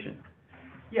education.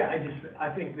 Yeah, I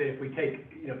think that if we take,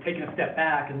 taking a step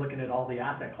back and looking at all the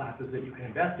asset classes that you can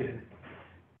invest in,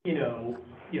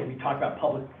 we talked about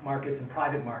public markets and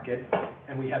private markets,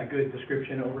 and we had a good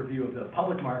description overview of the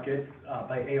public markets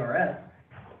by ARS.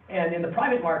 And in the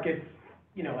private markets,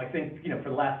 I think, for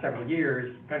the last several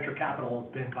years, venture capital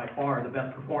has been by far the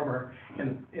best performer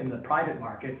in the private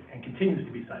market and continues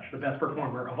to be such, the best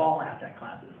performer of all asset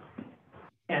classes.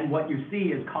 And what you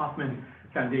see is Kauffman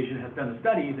Foundation has done a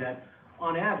study that,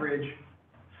 on average,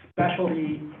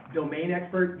 specialty domain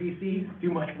expert VCs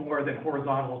do much more than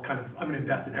horizontal kind of, I'm going to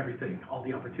invest in everything, all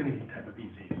the opportunity type of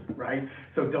VCs, right?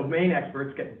 So domain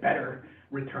experts get better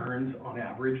returns on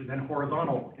average than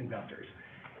horizontal investors.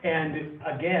 And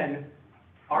again,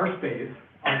 our space,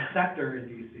 our sector in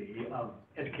DC of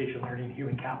education, learning,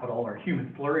 human capital, or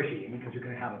human flourishing, because you're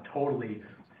going to have a totally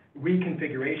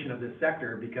reconfiguration of this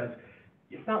sector, because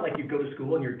it's not like you go to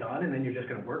school and you're done and then you're just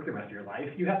going to work the rest of your life.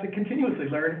 You have to continuously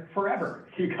learn forever.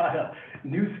 You got a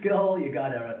new skill, you got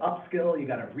to upskill, you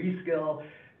got to reskill.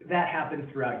 That happens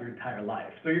throughout your entire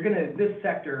life. So this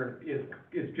sector is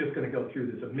just going to go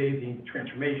through this amazing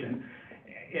transformation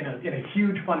in a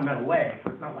huge fundamental way.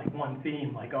 So it's not like one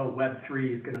theme, like,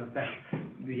 Web3 is going to affect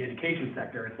the education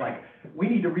sector. It's like, we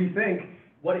need to rethink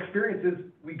what experiences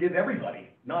we give everybody,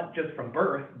 not just from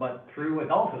birth, but through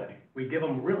adulthood. We give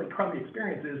them really crummy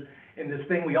experiences in this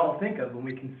thing we all think of when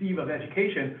we conceive of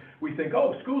education. We think,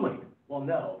 schooling. Well,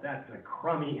 no, that's a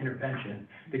crummy intervention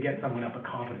to get someone up a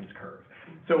competence curve.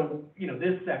 So,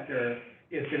 this sector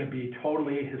is going to be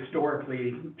totally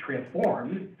historically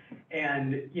transformed,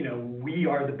 and, we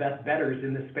are the best bettors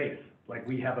in this space. Like,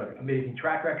 we have an amazing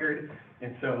track record,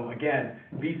 and so, again,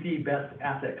 VC best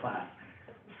asset class,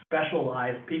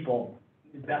 specialized people,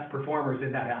 best performers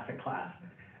in that asset class.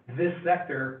 This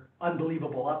sector,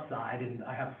 unbelievable upside, and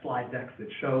I have slide decks that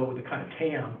show the kind of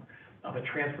TAM of a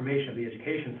transformation of the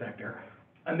education sector.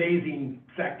 Amazing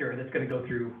sector that's going to go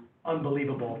through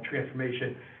unbelievable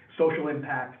transformation, social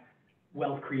impact,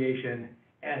 wealth creation,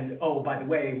 and by the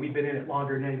way, we've been in it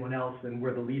longer than anyone else, and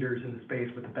we're the leaders in the space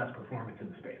with the best performance in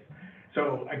the space.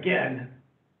 So again,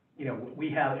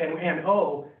 we have,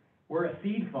 we're a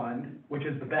seed fund, which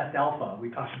is the best alpha.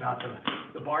 We talked about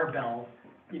the barbells.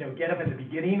 Get them at the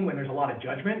beginning when there's a lot of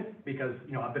judgment, because,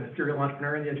 I've been a serial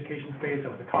entrepreneur in the education space. I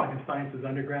was a cognitive sciences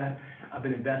undergrad. I've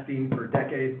been investing for a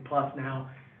decade plus now.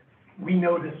 We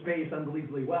know this space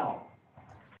unbelievably well.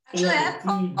 Actually, I have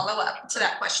a follow-up to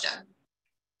that question.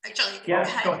 Actually,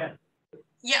 yeah, go ahead.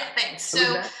 Yeah, thanks.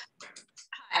 So,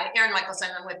 hi, Erin Michelson.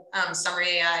 I'm with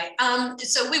Summary AI.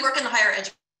 So we work in the higher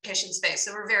education space.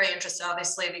 So we're very interested,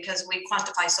 obviously, because we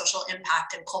quantify social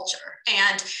impact and culture.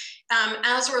 And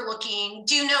as we're looking,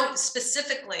 do you know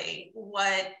specifically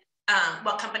what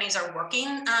companies are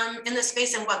working in this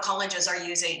space and what colleges are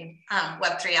using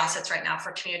Web3 assets right now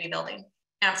for community building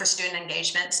and for student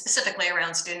engagement, specifically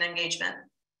around student engagement?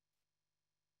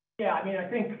 Yeah, I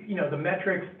think, the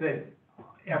metrics that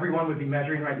everyone would be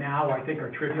measuring right now, I think, are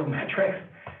trivial metrics.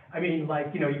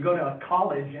 You go to a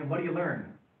college and what do you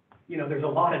learn? There's a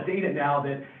lot of data now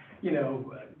that,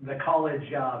 the college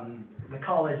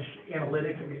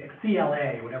analytics,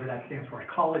 CLA, whatever that stands for,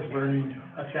 college learning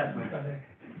assessment.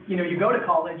 You go to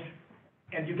college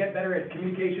and you get better at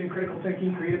communication, critical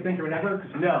thinking, creative thinking, whatever.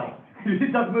 No,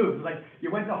 it doesn't move. It's like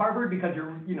you went to Harvard because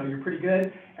you're pretty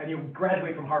good, and you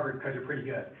graduate from Harvard because you're pretty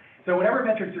good. So whatever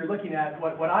metrics you're looking at,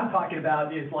 what I'm talking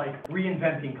about is like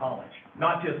reinventing college,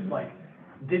 not just like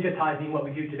digitizing what we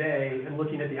do today and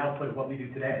looking at the output of what we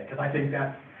do today, because I think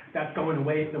that's That's going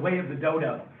the way of the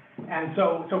dodo. And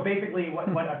so basically, what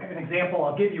an example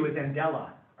I'll give you is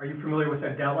Andela. Are you familiar with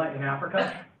Andela in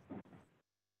Africa?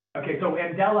 Okay, so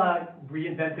Andela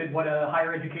reinvented what a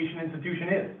higher education institution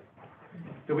is.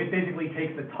 So it basically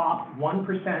takes the top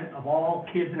 1% of all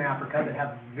kids in Africa that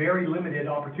have very limited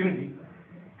opportunity,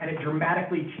 and it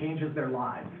dramatically changes their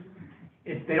lives.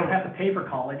 They don't have to pay for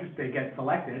college, they get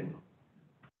selected,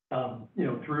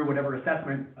 through whatever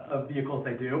assessment of vehicles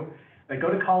they do. They go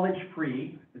to college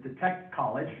free, it's a tech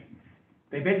college.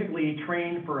 They basically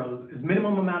train for as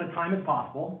minimum amount of time as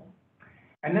possible,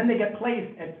 and then they get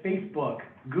placed at Facebook,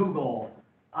 Google,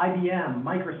 IBM,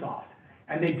 Microsoft,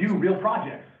 and they do real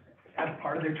projects as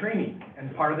part of their training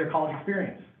and part of their college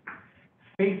experience.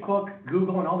 Facebook,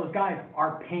 Google, and all those guys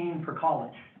are paying for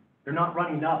college. They're not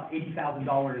running up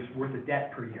 $80,000 worth of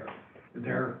debt per year.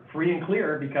 They're free and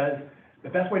clear because the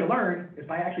best way to learn is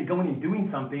by actually going and doing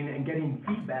something and getting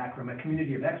feedback from a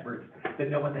community of experts that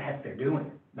know what the heck they're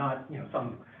doing, not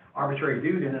some arbitrary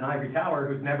dude in an ivory tower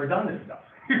who's never done this stuff.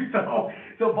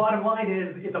 So bottom line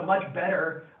is, it's a much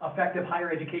better, effective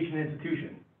higher education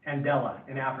institution, Andela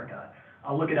in Africa.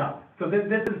 I'll look it up. So this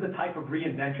is the type of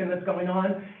reinvention that's going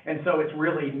on, and so it's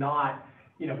really not,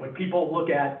 when people look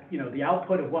at, the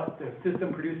output of what the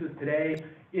system produces today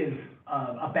is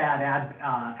a bad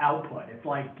output. It's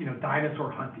like,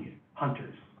 dinosaur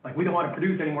hunters. Like, we don't want to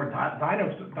produce any more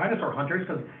dinosaur hunters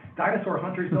because dinosaur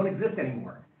hunters don't exist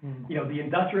anymore. The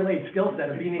industrial age skill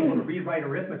set of being able to read, write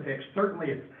arithmetic,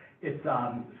 certainly it's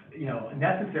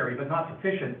necessary, but not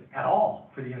sufficient at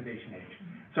all for the innovation age.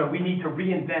 So we need to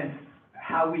reinvent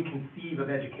how we conceive of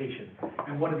education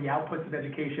and what are the outputs of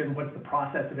education, what's the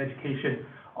process of education.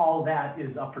 All that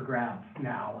is up for grabs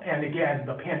now. And again,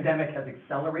 the pandemic has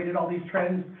accelerated all these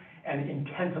trends and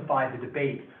intensified the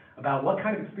debate about what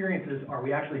kind of experiences are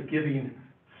we actually giving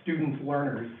students,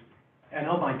 learners, and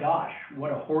oh my gosh,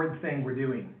 what a horrid thing we're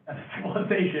doing as a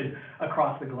civilization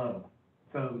across the globe.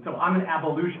 So I'm an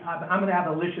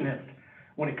abolitionist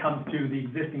when it comes to the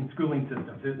existing schooling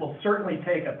systems. It will certainly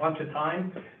take a bunch of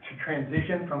time to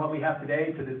transition from what we have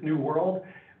today to this new world,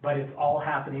 but it's all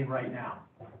happening right now.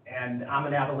 And I'm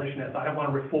an abolitionist. I don't want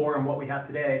to reform what we have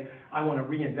today. I want to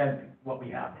reinvent what we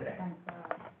have today.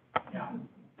 Yeah.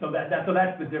 So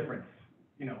that's the difference.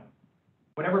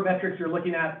 Whatever metrics you're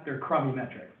looking at, they're crummy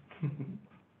metrics.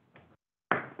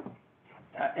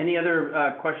 Any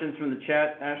other questions from the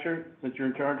chat, Asher, since you're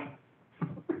in charge?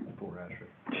 Poor Asher.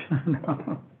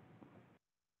 No.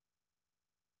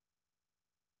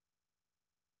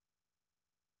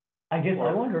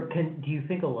 I wonder, do you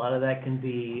think a lot of that can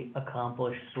be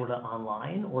accomplished sort of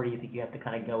online, or do you think you have to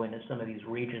kind of go into some of these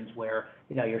regions where,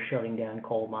 you're shutting down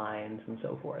coal mines and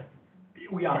so forth?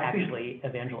 To actually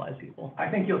evangelize people? I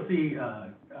think you'll see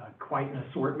quite an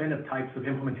assortment of types of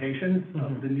implementations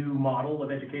of the new model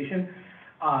of education.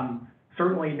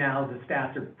 Certainly now the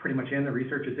stats are pretty much in, the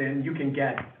research is in. You can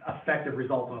get effective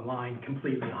results online,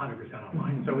 completely 100%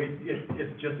 online. So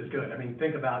it's just as good. I mean,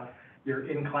 think about your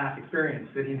in-class experience,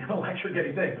 sitting in a lecture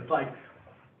getting things. It's like,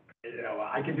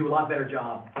 I can do a lot better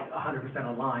job 100%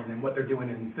 online than what they're doing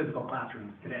in physical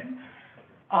classrooms today.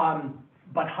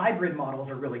 But hybrid models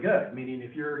are really good, meaning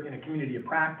if you're in a community of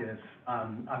practice,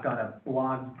 I've got a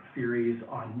blog series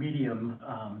on Medium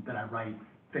that I write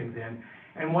things in.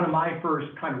 And one of my first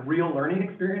kind of real learning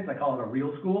experience, I call it a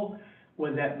real school,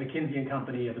 was at McKinsey &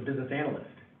 Company as a business analyst.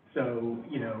 So,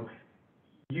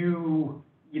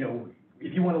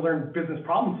 if you want to learn business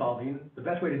problem solving, the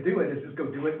best way to do it is just go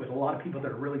do it with a lot of people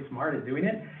that are really smart at doing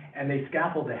it, and they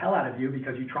scaffold the hell out of you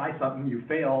because you try something, you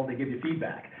fail, they give you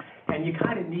feedback. And you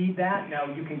kind of need that. Now,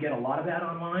 you can get a lot of that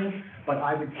online, but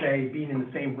I would say being in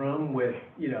the same room with,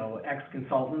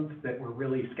 ex-consultants that were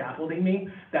really scaffolding me,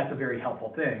 that's a very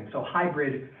helpful thing. So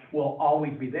hybrid will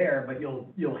always be there, but you'll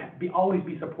always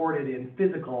be supported in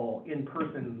physical,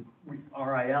 in-person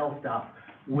RIL stuff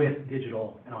with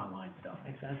digital and online stuff.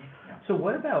 Makes sense. Yeah. So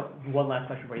what about, one last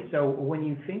question for you. So when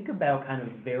you think about kind of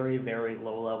very, very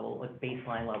low level, like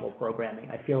baseline level programming,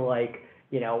 I feel like,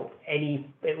 at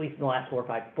least in the last 4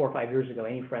 or 5 years ago,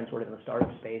 any friend sort of in the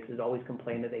startup space has always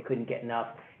complained that they couldn't get enough,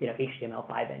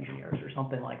 HTML5 engineers or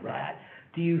something like that.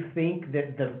 Do you think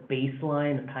that the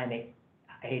baseline kind of,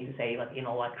 I hate to say, like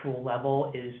intellectual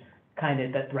level is kind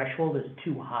of, that threshold is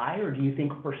too high? Or do you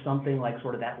think for something like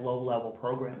sort of that low level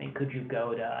programming, could you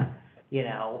go to,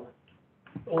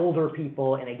 older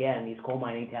people, and again, these coal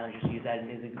mining towns, just use that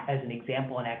as an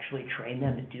example and actually train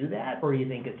them to do that? Or do you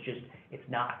think it's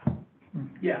not?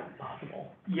 Yeah.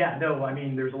 possible? Yeah, no, I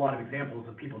mean, there's a lot of examples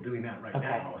of people doing that right Okay.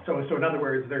 now. So in other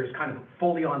words, there's kind of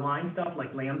fully online stuff,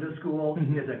 like Lambda School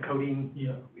Mhm. is a coding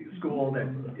school that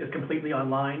is completely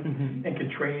online Mhm. and can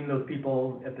train those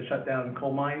people at the shutdown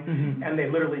coal mine. Mhm. And they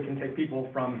literally can take people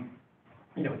from,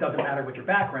 it doesn't matter what your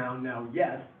background, now,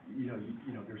 yes,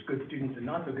 there's good students and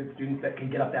not so good students that can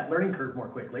get up that learning curve more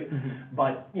quickly. Mhm.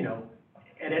 But,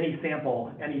 at any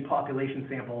sample, any population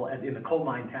sample in the coal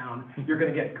mine town, you're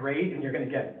gonna get grade and you're gonna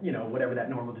get, whatever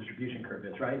that normal distribution curve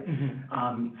is, right?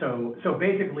 Mhm. So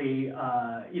basically,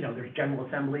 there's General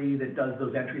Assembly that does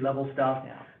those entry-level stuff.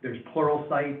 Yeah. There's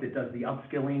Pluralsight that does the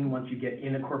upskilling once you get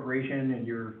in a corporation and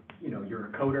you're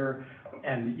a coder.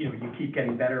 And, you keep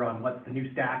getting better on what the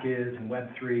new stack is and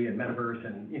Web3 and Metaverse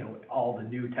and, all the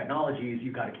new technologies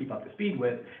you gotta keep up to speed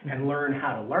with and learn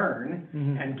how to learn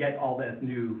Mhm. and get all the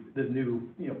new,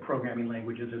 programming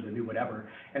languages or the new whatever.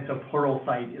 And so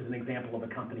Pluralsight is an example of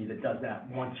a company that does that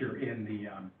once you're in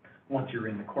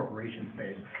the corporation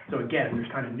space. So again, there's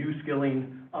kind of new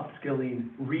skilling, upskilling,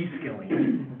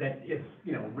 reskilling that is,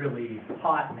 really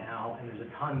hot now, and there's a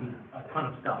ton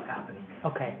of stuff happening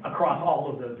Okay, across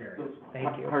all of those areas.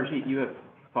 thank you. Harjeet, you have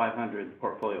 500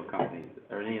 portfolio companies.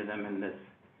 Are any of them in this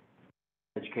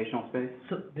educational space?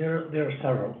 So there are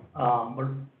several,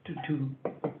 but to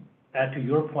add to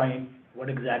your point, what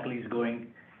exactly is going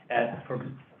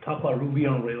talk about Ruby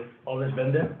on Rails, always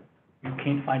been there. You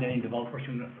can't find any developers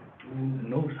who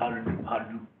knows how to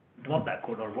develop that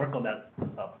code or work on that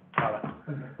product.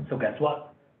 So guess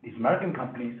what? These American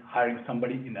companies hiring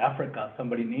somebody in Africa,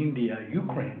 somebody in India,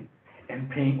 Ukraine, and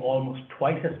paying almost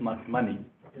twice as much money.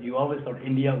 You always thought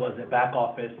India was a back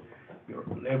office, your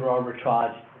labor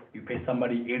arbitrage, you pay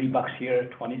somebody $80 here,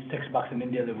 $26 in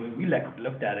India. The way we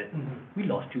looked at it, we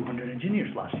lost 200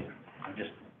 engineers last year.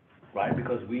 Right?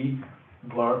 Because we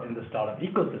were in the startup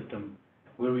ecosystem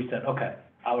where we said, okay,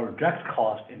 our direct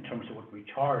cost in terms of what we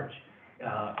charge is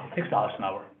 $6 an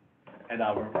hour. And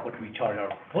what we charge our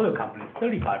portfolio company is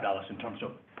 $35 in terms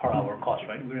of per hour cost,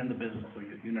 right? We're in the business of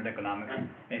unit economics,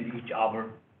 and each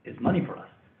hour is money for us.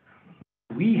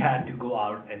 We had to go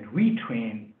out and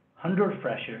retrain 100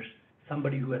 freshers,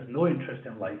 somebody who has no interest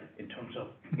in life in terms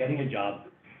of getting a job,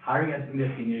 hiring us in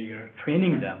their senior year,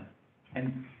 training them,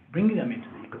 and bringing them into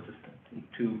the ecosystem.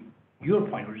 To your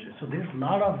point, Richard, so there's a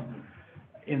lot of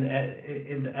in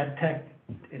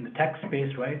the tech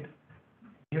space, right?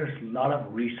 There's a lot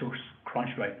of resource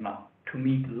crunch right now. To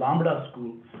me, Lambda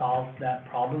School solves that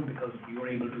problem because you're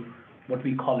able to, what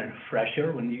we call it,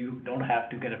 fresher, when you don't have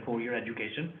to get a 4-year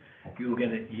education. You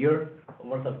get a year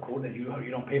worth of code and you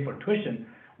don't pay for tuition.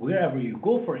 Wherever you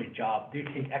go for a job, they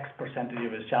take X percentage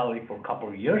of your salary for a couple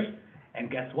of years, and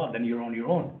guess what? Then you're on your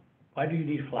own. Why do you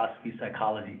need philosophy,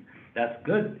 psychology? That's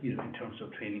good, in terms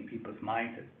of training people's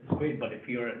minds. It's great, but if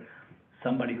you're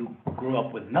somebody who grew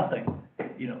up with nothing,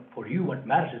 for you, what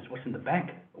matters is what's in the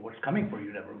bank, or what's coming for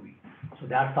you every week. So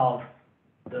that solves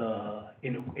the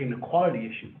inequality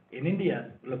issue. In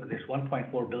India, look, there's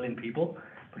 1.4 billion people,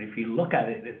 but if you look at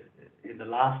it, in the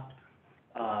last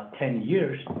 10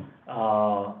 years,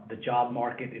 the job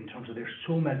market in terms of there's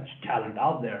so much talent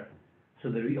out there. So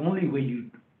the only way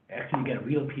you actually get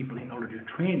real people in order to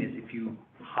train is if you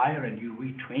hire and you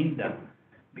retrain them,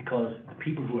 because the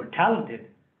people who are talented,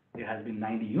 there has been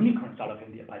 90 unicorns out of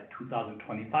India. By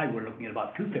 2025, we're looking at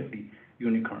about 250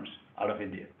 unicorns out of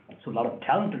India. So a lot of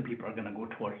talented people are gonna go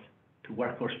to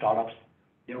work for startups.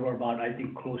 There were about, I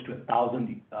think, close to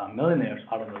 1,000 millionaires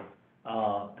out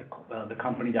of the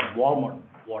company that Walmart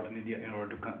bought in India in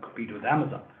order to compete with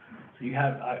Amazon. So you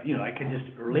have, I can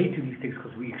just relate to these things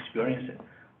because we experienced it.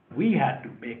 We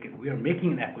are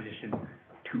making an acquisition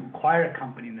to acquire a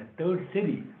company in a third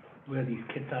city where these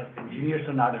engineers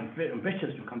are not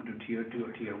ambitious to come to tier 2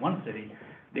 or tier 1 city.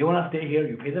 They wanna stay here,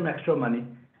 you pay them extra money,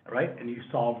 right? And you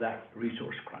solve that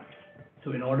resource crunch.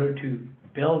 So in order to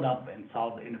build up and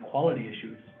solve the inequality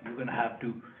issues, you're gonna have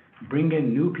to bring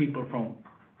in new people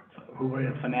who are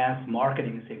in finance,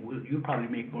 marketing, and say, well, you probably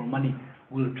make more money.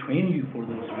 We'll train you for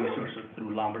those resources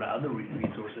through Lambda, other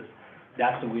resources.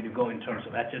 That's the way to go in terms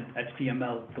of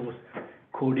HTML, those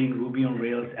coding, Ruby on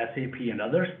Rails, SAP, and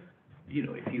others.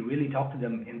 If you really talk to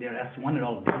them in their S1 and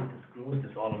all, growth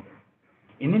is all of them.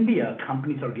 In India,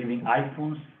 companies are giving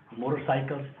iPhones,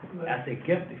 motorcycles as a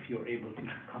gift if you're able to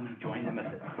come and join them as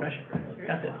a fresher.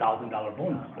 That's a $1,000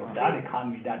 bonus. For that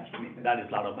economy, that is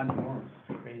a lot of money.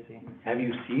 Crazy. Have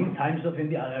you seen Times of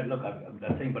India? Look, I'm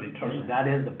not saying, but in terms of that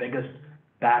is the biggest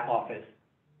back office.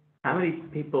 How many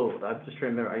people, I'm just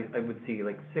trying to remember, I would see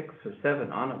like 6 or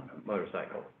 7 on a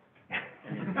motorcycle.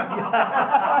 No,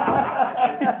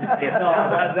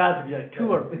 that's, yeah,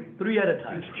 2 or 3 at a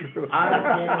time.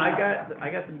 I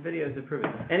got some videos to prove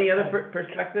it. Any other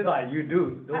perspectives? No, you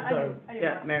do, those I are. do.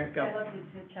 Yeah, Mary, go. I'd love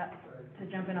to chat, to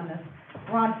jump in on this.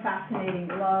 Ron, fascinating,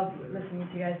 love listening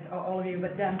to you guys, all of you,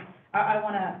 but I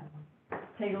wanna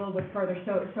take it a little bit further.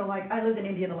 So like, I lived in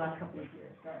India the last couple of years,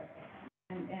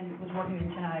 and was working in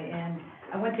Chennai, and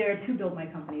I went there to build my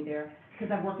company there,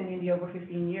 because I've worked in India over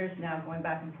 15 years now, going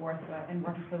back and forth, and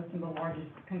working for some of the largest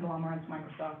conglomerates,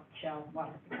 Microsoft, Shell, a lot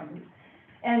of companies.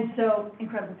 And so,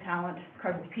 incredible talent,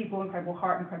 incredible people, incredible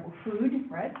heart, incredible food,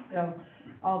 right? So,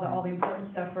 all the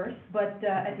important stuff first. But,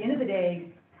 at the end of the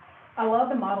day, I love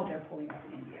the model they're pulling out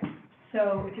in India.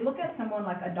 So, if you look at someone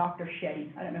like a Dr.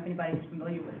 Shetty, I don't know if anybody's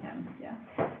familiar with him, yeah.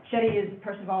 Shetty is,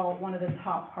 first of all, one of the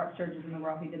top heart surgeons in the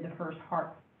world. He did the first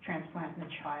heart transplant in a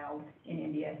child in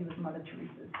India. He was Mother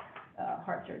Teresa's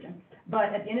heart surgeon.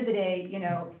 But at the end of the day, you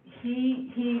know,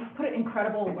 he put an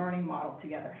incredible learning model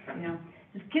together, you know.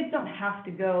 Just kids don't have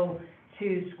to go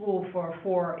to school for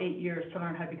 4 or 8 years to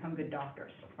learn how to become good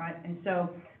doctors, right? And so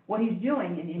what he's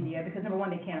doing in India, because number one,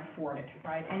 they can't afford it,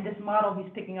 right? And this model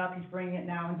he's picking up, he's bringing it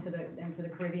now into the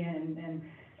Caribbean,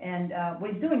 and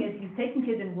what he's doing is he's taking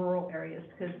kids in rural areas,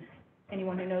 because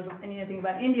anyone who knows anything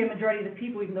about India, majority of the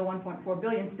people, even though 1.4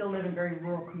 billion, still live in very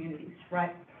rural communities,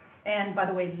 right? And by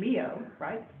the way, Leo,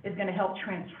 right, is going to help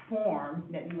transform,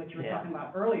 Nitin, what you were talking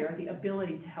about earlier, the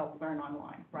ability to help learn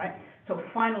online, right? So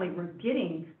finally, we're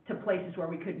getting to places where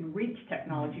we couldn't reach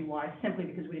technology-wise simply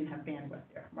because we didn't have bandwidth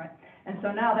there, right? And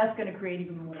so now that's going to create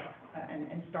even more,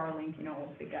 and Starlink, you know, all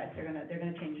those big guys, they're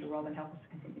going to change the world and help us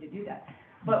to continue to do that.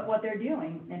 But what they're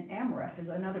doing, and Amref is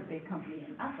another big company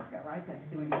in Africa, right,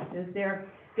 that's doing this, is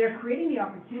they're creating the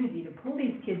opportunity to pull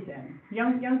these kids in,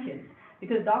 young kids,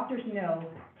 because doctors know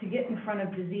to get in front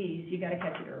of disease, you gotta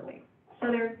catch it early.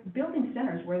 So they're building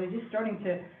centers where they're just starting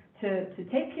to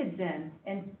take kids in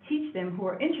and teach them who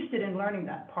are interested in learning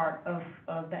that part of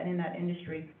that, in that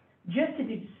industry, just to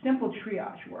do simple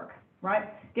triage work,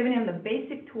 right? Giving them the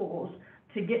basic tools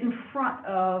to get in front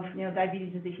of, you know,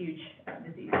 diabetes is a huge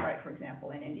disease, right, for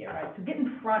example, in India, right? So get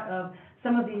in front of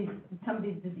some of these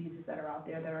diseases that are out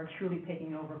there that are truly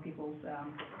taking over people's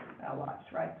lives,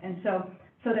 right? And so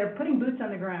they're putting boots on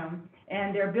the ground,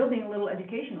 and they're building little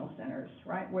educational centers,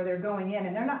 right, where they're going in,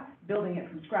 and they're not building it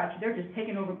from scratch. They're just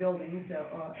taking over buildings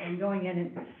and going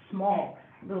in small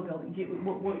little buildings,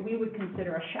 what we would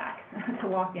consider a shack to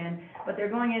walk in, but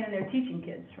they're going in and they're teaching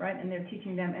kids, right, and they're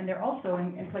teaching them, and they're also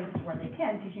in places where they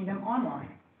can, teaching them online.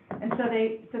 And so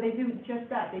they do just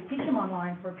that. They teach them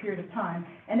online for a period of time,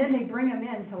 and then they bring them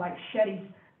in to like Shetty's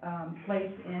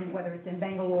place in, whether it's in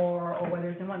Bangalore or whether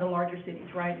it's in one of the larger cities,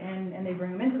 right? And they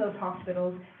bring them into those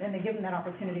hospitals, and they give them that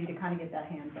opportunity to kind of get that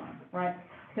hands-on, right?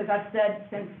 Because I've said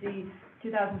since the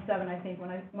 2007, I think, when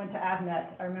I went to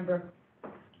AvNet, I remember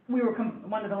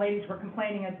one of the ladies were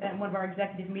complaining at one of our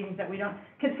executive meetings that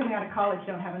kids coming out of college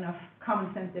don't have enough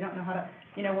common sense. They don't know how to,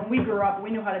 you know, when we grew up,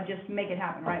 we knew how to just make it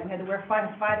happen, right? We had to wear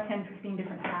 5, 10, 15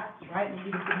 different hats, right? And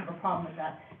we just didn't have a problem with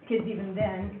that. Kids even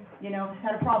then, you know,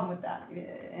 had a problem with that,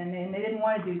 and they didn't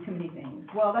want to do too many things.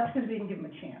 Well, that's because we didn't give them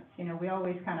a chance. You know, we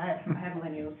always kind of had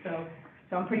millennials,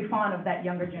 so I'm pretty fond of that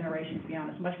younger generation, to be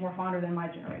honest, much more fonder than my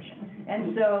generation.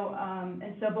 And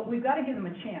so, but we've got to give them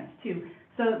a chance too.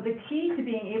 So the key to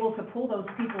being able to pull those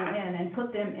people in and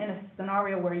put them in a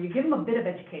scenario where you give them a bit of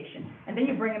education, and then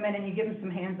you bring them in and you give them some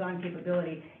hands-on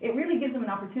capability, it really gives them an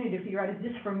opportunity to figure out, is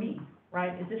this for me,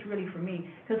 right? Is this really for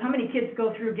me? Because how many kids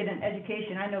go through, get an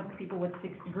education? I know people with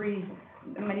 6 degrees,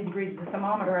 many degrees of the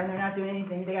thermometer, and they're not doing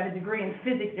anything. They got a degree in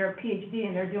physics, they're a PhD,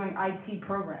 and they're doing IT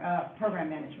program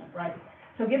management, right?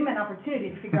 So give them an opportunity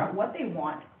to figure out what they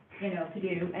want, you know, to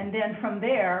do, and then from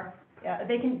there,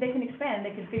 they can expand, they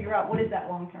can figure out what is that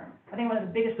long term. I think one of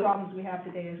the biggest problems we have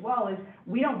today as well is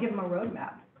we don't give them a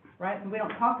roadmap, right? And we don't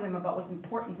talk to them about what's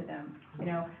important to them, you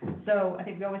know? So I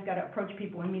think we always got to approach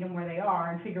people and meet them where they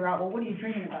are and figure out, well, what are you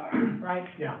dreaming about, right?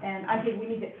 Yeah. And I think we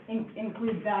need to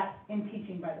include that in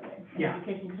teaching, by the way, in Yeah.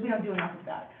 education, because we don't do enough of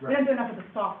that. We Right. don't do enough of the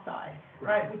soft side,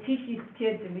 right? We teach these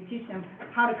kids and we teach them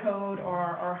how to code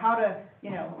or how to, you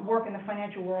know, work in the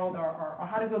financial world or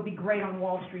how to go be great on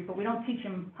Wall Street, but we don't teach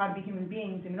them how to be human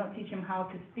beings, and we don't teach them how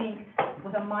to think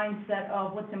with a mindset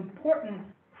of what's important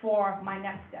for my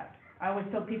next step. I always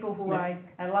tell people who I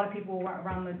had a lot of people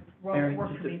around the world Mary, work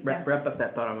just for me. to wrap up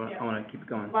that thought, I Yeah. want to keep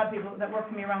going. A lot of people that work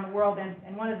for me around the world,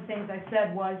 and one of the things I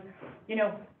said was, you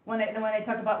know, when they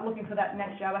talk about looking for that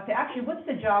next job, I say, actually, what's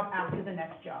the job after the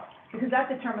next job? Because that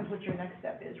determines what your next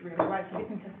step is, really, right? So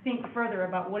getting to think further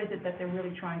about what is it that they're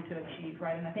really trying to achieve,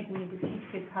 right? And I think we need to teach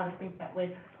kids how to think that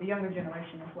way, the younger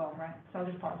generation as well, right? So I'll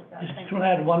just pause with that. Thank Just you. to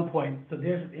add one point, so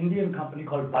there's an Indian company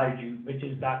called Baiju, which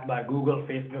is backed by Google,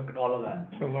 Facebook, and all of that.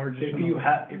 The largest. So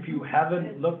if you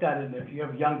haven't looked at it, if you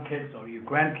have young kids or your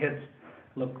grandkids,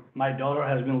 look, my daughter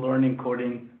has been learning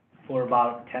coding for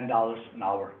about $10 an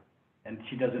hour, and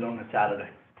she does it on a Saturday,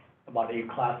 about 8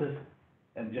 classes,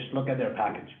 and just look at their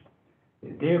package.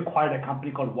 They acquired a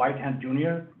company called White Hand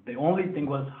Junior. The only thing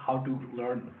was how to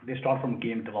learn, they start from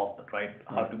game development, right?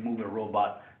 How to move a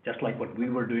robot, just like what we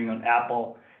were doing on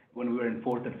Apple when we were in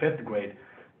 4th and 5th grade.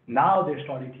 Now they're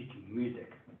starting teaching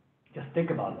music. Just think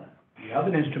about that. You have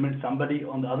an instrument, somebody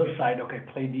on the other side, okay,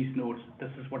 play these notes, this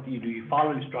is what you do, you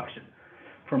follow instruction.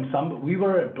 We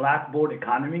were a blackboard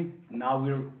economy, now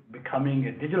we're becoming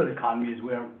a digital economy,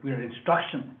 where we're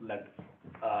instruction-led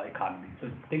economy. So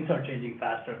things are changing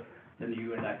faster than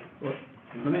you and I can. Well,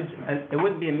 it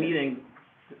wouldn't be a meeting,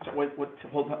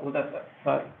 hold that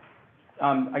thought.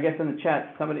 I guess in the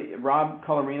chat, somebody, Rob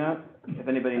Colorina, if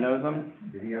anybody knows him.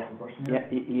 Did he ask a question?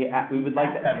 Yeah, we would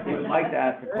like to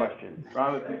ask a question.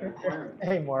 Rob?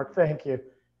 Hey, Mark, thank you.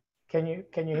 Can you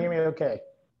hear me okay?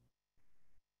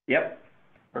 Yep,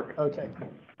 perfect. Okay,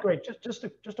 great.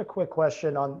 Just a quick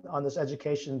question on this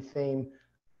education theme.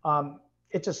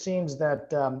 It just seems that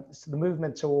the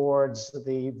movement towards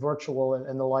the virtual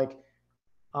and the like,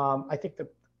 I think the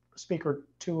speaker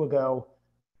 2 ago,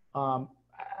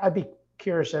 I'd be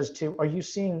curious as to, are you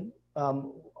seeing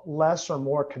less or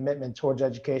more commitment towards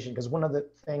education? Because one of the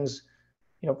things,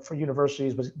 for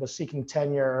universities was seeking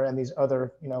tenure and these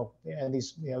other,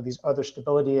 these other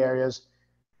stability areas.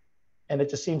 And it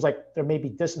just seems like there may be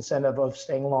disincentive of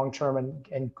staying long-term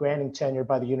and granting tenure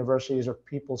by the universities or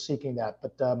people seeking that.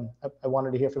 But I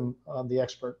wanted to hear from the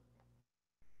expert.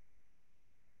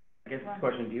 I guess this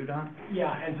question to you, Don?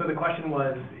 Yeah, and so the question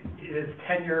was, is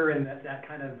tenure and that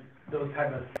kind of, those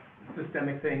type of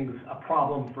systemic things a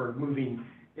problem for moving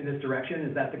in this direction?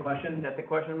 Is that the question? Is that the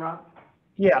question, Rob?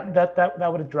 Yeah,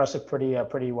 that would address it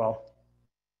pretty well.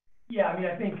 Yeah, I mean,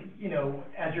 I think,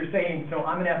 as you're saying, so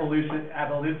I'm an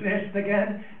evolutionist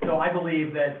again, so I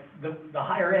believe that the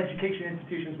higher education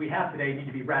institutions we have today need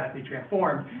to be radically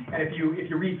transformed. And if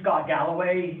you read Scott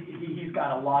Galloway, he's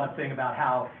got a lot of thing about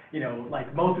how,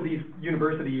 like most of these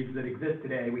universities that exist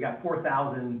today, we got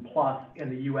 4,000 plus in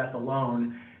the US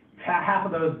alone. Half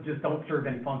of those just don't serve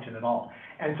any function at all.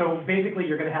 And so basically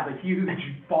you're gonna have a huge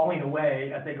falling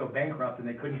away as they go bankrupt and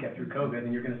they couldn't get through COVID,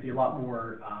 and you're gonna see a lot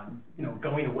more,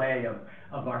 going away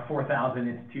of our 4,000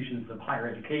 institutions of higher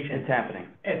education. It's happening.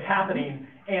 It's happening.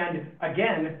 And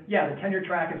again, yeah, the tenure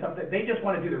track and stuff, they just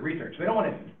wanna do the research. They don't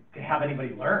want to have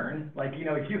anybody learn. Like,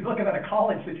 if you look at a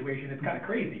college situation, it's kind of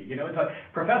crazy. It's like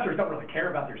professors don't really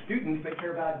care about their students. They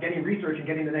care about getting research and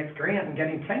getting the next grant and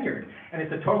getting tenured. And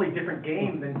it's a totally different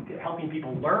game than helping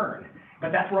people learn.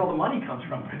 But that's where all the money comes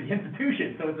from for the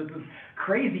institution. So it's this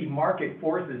crazy market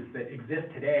forces that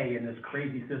exist today in this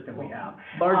crazy system we have.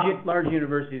 Large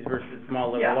universities versus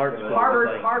small little art schools.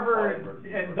 Harvard,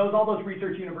 and all those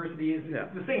research universities, Yeah.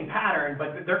 it's the same pattern,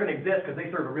 but they're gonna exist because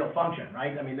they serve a real function,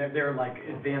 right? I mean, they're like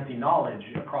advancing knowledge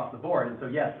across the board. And so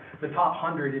yes, the top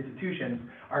 100 institutions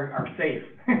are safe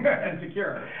and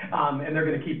secure, and they're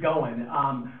gonna keep going.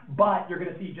 But you're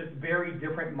gonna see just very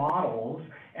different models.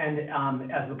 And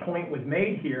as the point was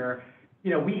made here,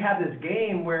 we have this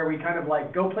game where we kind of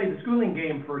like go play the schooling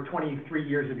game for 23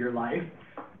 years of your life,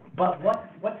 but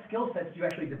what skill sets do you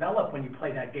actually develop when you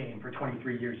play that game for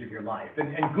 23 years of your life?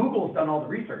 And Google's done all the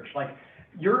research. Like,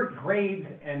 your grades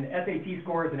and SAT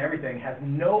scores and everything has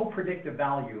no predictive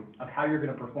value of how you're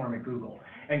gonna perform at Google.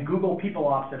 And Google People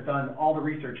Ops have done all the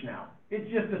research now. It's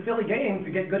just a silly game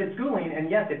to get good at schooling, and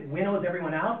yes, it winnows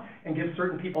everyone out and gives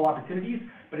certain people opportunities,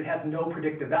 but it has no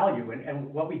predictive value.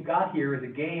 And what we've got here is a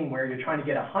game where you're trying to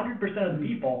get 100% of the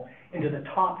people into the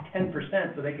top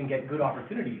 10% so they can get good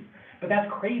opportunities. But that's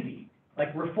crazy.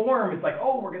 Like, reform is like,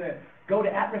 oh, we're gonna go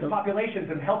to at-risk populations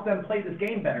and help them play this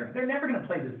game better. They're never gonna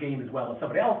play this game as well as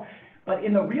somebody else. But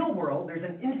in the real world, there's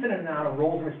an infinite amount of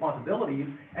roles and responsibilities,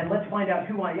 and let's find out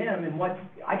who I am and what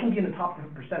I can be in the top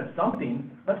 10% of something.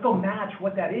 Let's go match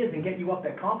what that is and get you up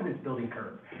that confidence building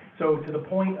curve. So to the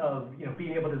point of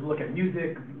being able to look at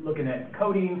music, looking at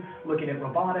coding, looking at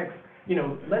robotics,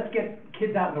 let's get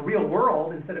kids out in the real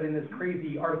world instead of in this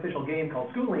crazy artificial game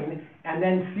called schooling, and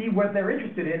then see what they're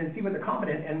interested in and see what they're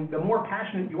competent. And the more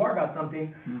passionate you are about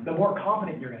something, the more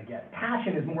confident you're going to get.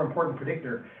 Passion is a more important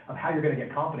predictor of how you're going to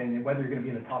get confident and whether you're going to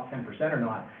be in the top 10% or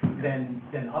not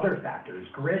than other factors.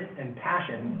 Grit and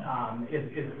passion is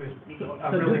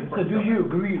a really important. So do you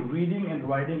agree reading and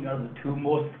writing are the two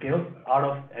most skills out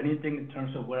of anything in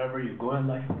terms of wherever you go in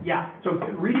life? Yeah, so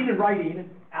reading and writing,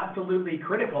 absolutely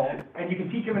critical, and you can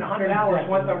teach them in 100 hours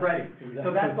once I'm ready.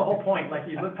 So that's the whole point. Like,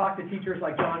 you look, talk to teachers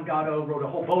like John Gatto, wrote a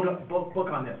whole book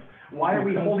on this. Why are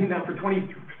we holding them for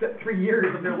 23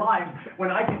 years of their lives when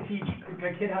I can teach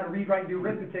a kid how to read, write, and do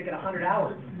arithmetic in 100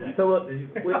 hours? So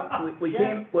we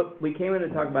came in to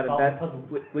talk about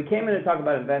we came in to talk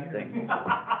about investing,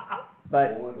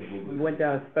 but we went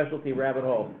down a specialty rabbit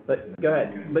hole. But go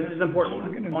ahead. But it's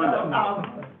important.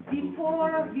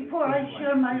 Before I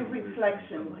share my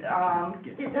reflections,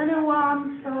 did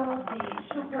anyone saw the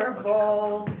Super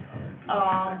Bowl,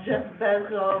 Jeff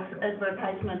Bezos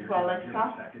advertisement for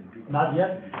Alexa? Not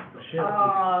yet?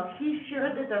 He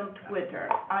shared it on Twitter.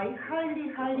 I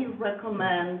highly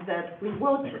recommend that we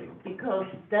watch it because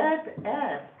that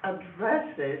ad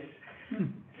addresses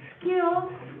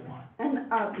skills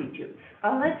and attitudes.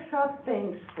 Alexa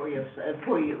thinks for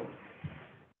you.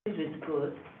 Is it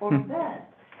good or bad?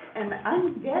 And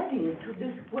I'm getting to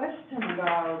this question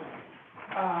about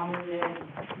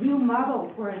new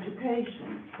model for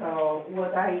education. So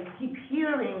what I keep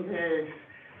hearing is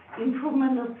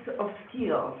improvement of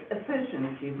skills,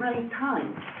 efficiency, right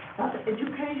time. But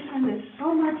education is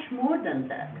so much more than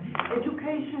that.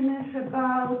 Education is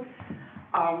about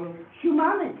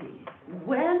humanity.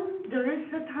 When there is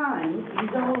a time in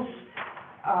those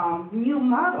new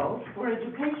models for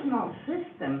educational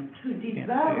system to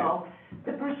develop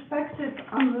the perspective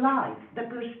on life, the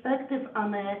perspective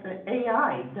on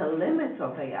AI, the limits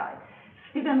of AI.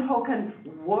 Stephen Hawking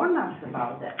warned us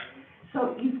about that.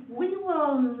 So if we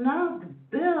will not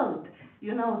build,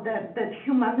 that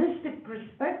humanistic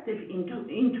perspective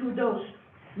into those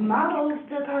models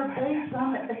that are based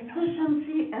on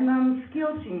efficiency and on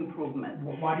skills improvement.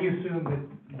 Why do you assume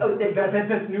that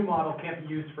this new model can't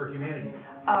be used for humanity?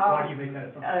 Why do you make that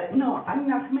assumption? No, I'm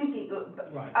not making,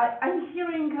 Right. I'm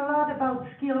hearing a lot about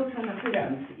skills and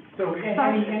efficiency. So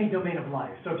any domain of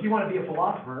life. So if you want to be a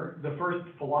philosopher, the first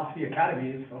philosophy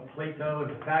academies of Plato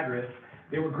and Pythagoras,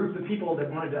 they were groups of people that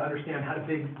wanted to understand how to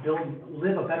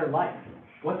live a better life.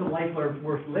 What's a life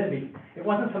worth living? It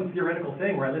wasn't some theoretical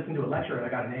thing where I listened to a lecture and I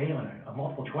got an A on a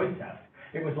multiple choice test.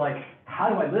 It was like, how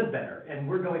do I live better? And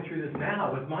we're going through this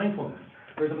now with mindfulness.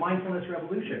 There's a mindfulness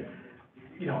revolution.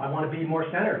 I want to be more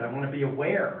centered. I want to be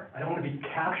aware. I don't want to be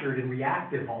captured and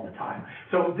reactive all the time.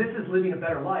 So this is living a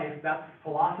better life. That's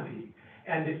philosophy.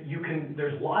 And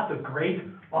there's lots of great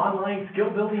online skill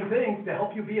building things to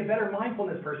help you be a better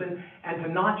mindfulness person and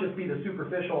to not just be the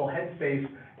superficial headspace,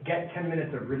 get 10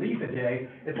 minutes of relief a day.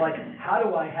 It's like, how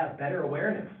do I have better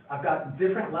awareness? I've got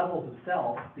different levels of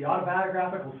self. The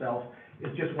autobiographical self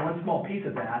is just one small piece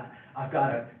of that. I've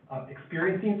got a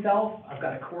experiencing self, I've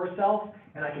got a core self,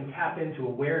 and I can tap into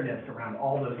awareness around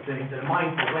all those things in a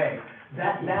mindful way.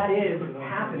 That is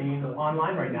happening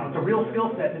online right now. It's a real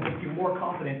skill set that makes you more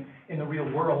confident in the real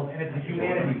world, and it's a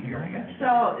humanity here.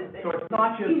 So it's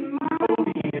not just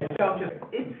coding, it's just...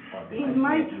 It's in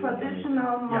my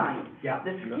traditional mind. Yeah.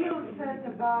 The skill set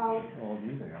about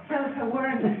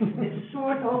self-awareness is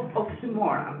sort of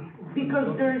oxymoron,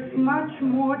 because there's much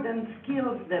more than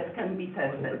skills that can be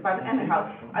tested. But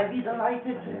anyhow, I'd be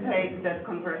delighted to take that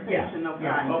conversation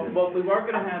offline. Well, we were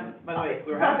going to have, by the way,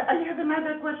 But I have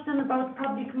another question about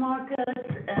public markets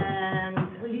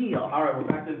and Leo. All right, we're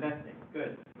back to investing.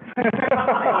 Good.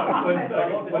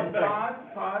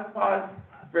 Pause.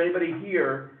 For anybody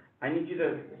here, I need you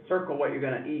to circle what you're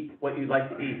gonna eat, what you'd like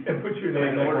to eat. And put your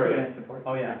name in order.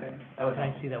 Oh, yeah. Can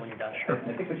I see that when you're done? Sure.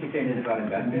 I think what she's saying is about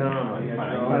investing. No,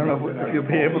 I don't know if you'll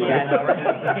be able to. Yeah, no,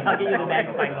 I'll give you the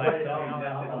magnifying glass.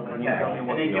 Yeah, and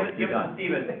then give it to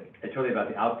Stephen. It's really about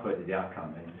the output and the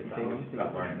outcome, and it's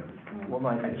about learning. It's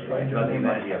about the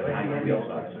humanity of it, and the real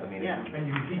side. I mean, Yeah. And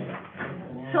you repeat that.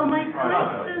 So my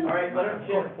question. All right,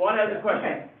 one has a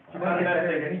question. If you want to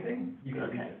investigate anything, you can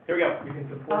repeat it. Here we go. You can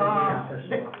support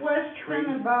The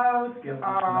question about,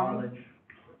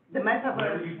 the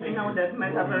metaverse, we know that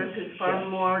metaverse is far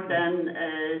more than,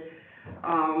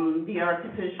 the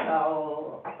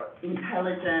artificial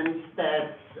intelligence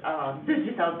that's,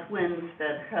 digital twins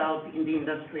that help in the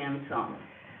industry and so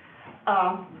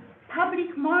on.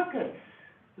 Public markets,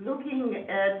 looking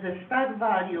at the stock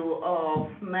value of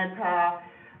Meta,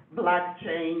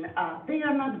 blockchain, they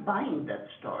are not buying that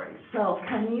story. So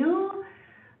can you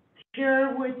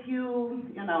share with you,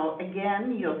 you know,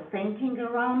 again, your thinking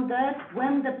around that,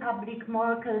 when the public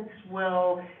markets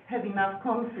will have enough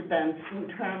confidence in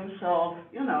terms of,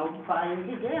 you know, buying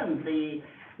again the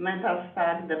metal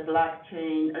stack, the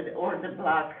blockchain, or the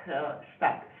block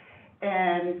stack.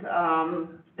 And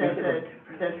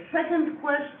the second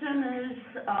question is,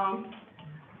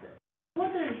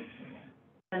 what is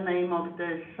the name of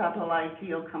the satellite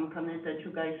LEO company that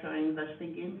you guys are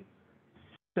investing in?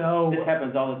 So. This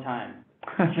happens all the time.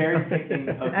 Cherry picking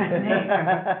of names.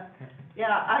 Yeah,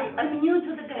 I'm new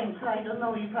to the game, so I don't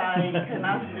know if I can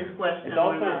ask this question It's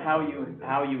or also not.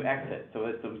 how you exit, so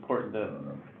it's important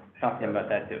to talk to him about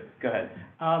that too. Go ahead.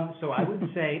 So I would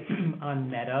say on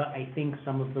Meta, I think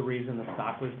some of the reason the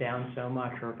stock was down so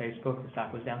much, or Facebook, the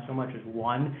stock was down so much, is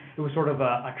one, it was sort of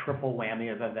a triple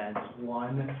whammy of events.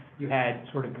 One, you had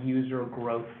sort of user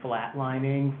growth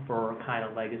flatlining for kind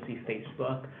of legacy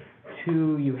Facebook.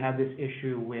 Two, you had this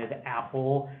issue with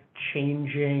Apple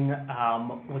changing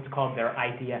what's called their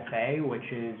IDFA, which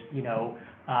is, you know,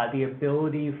 the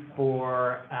ability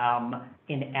for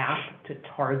an app to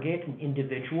target an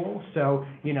individual. So,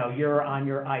 you know, you're on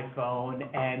your iPhone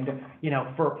and, you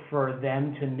know, for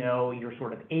them to know your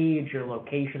sort of age, your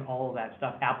location, all of that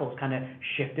stuff, Apple's kind of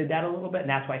shifted that a little bit, and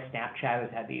that's why Snapchat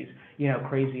has had these, you know,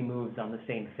 crazy moves on the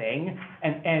same thing.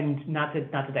 And not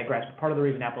to digress, but part of the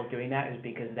reason Apple's doing that is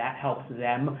because that helps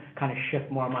them kind of shift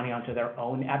more money onto their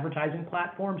own advertising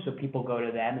platform, so people go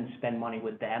to them and spend money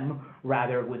with them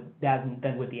rather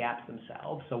than with the apps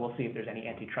themselves. So we'll see if there's any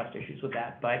antitrust issues with that.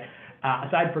 But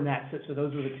aside from that, so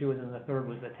those were the two, and then the third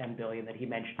was the $10 billion that he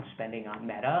mentioned spending on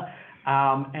Meta.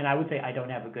 And I would say I don't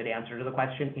have a good answer to the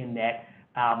question in that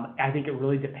I think it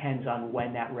really depends on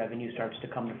when that revenue starts to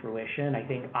come to fruition. I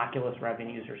think Oculus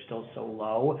revenues are still so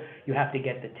low. You have to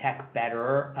get the tech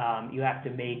better. You have to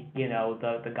make, you know,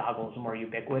 the goggles more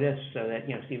ubiquitous so that,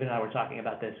 you know, Steve and I were talking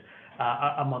about this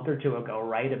a month or two ago,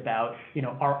 right, about, you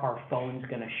know, are our phones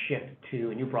going to shift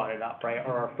to, and you brought it up, right,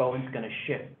 are our phones going to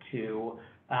shift to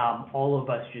all of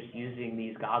us just using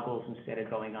these goggles instead of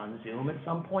going on Zoom at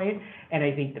some point? And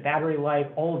I think the battery life,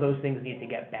 all of those things need to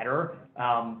get better,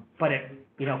 but it,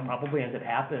 you know, probably ends up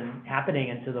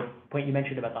happening, and to the point you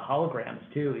mentioned about the holograms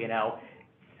too, you know,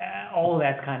 all of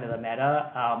that's kind of the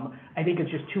meta. I think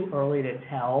it's just too early to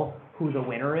tell who the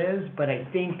winner is, but I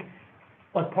think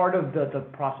like part of the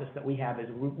process that we have is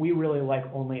we really like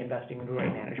only investing in the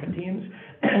right management teams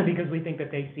because we think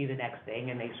that they see the next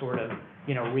thing and they sort of,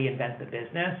 you know, reinvent the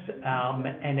business.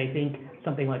 And I think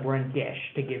something like we're in Dish,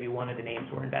 to give you one of the names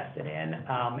we're invested in.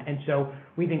 And so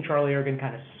we think Charlie Ergen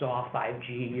kind of saw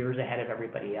 5G years ahead of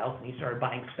everybody else, and he started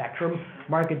buying spectrum.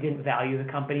 Market didn't value the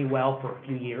company well for a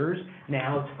few years.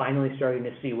 Now it's finally starting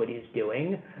to see what he's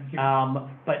doing.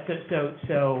 But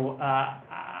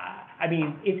I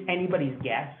mean, it's anybody's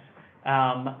guess.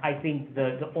 I think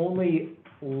the only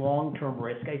long-term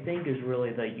risk, I think, is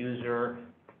really the user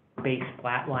base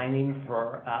flatlining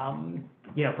for,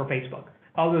 you know, for Facebook.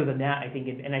 Other than that, I think,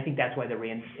 and I think that's why they're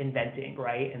reinventing,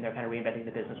 right? And they're kind of reinventing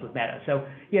the business with Meta. So,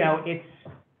 you know, it's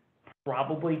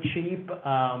probably cheap,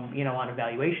 you know, on a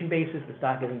valuation basis. The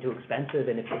stock isn't too expensive,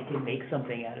 and if they can make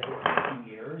something out of it in a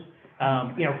few years,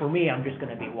 you know, for me, I'm just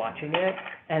going to be watching it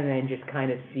and then just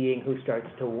kind of seeing who starts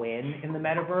to win in the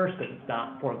metaverse, because it's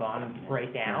not foregone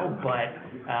right now. But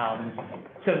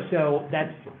so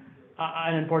that's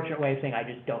an unfortunate way of saying I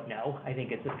just don't know. I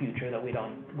think it's a future that we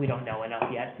don't know enough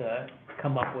yet to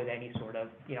come up with any sort of,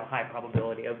 you know, high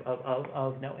probability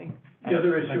of knowing. The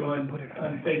other issue on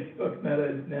Facebook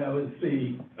Meta now is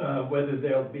whether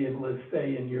they'll be able to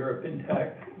stay in Europe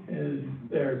intact, as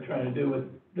they're trying to do with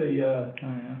the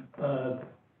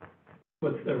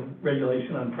what's the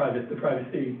regulation on the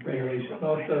privacy regulation.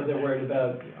 Also, they're worried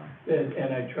about the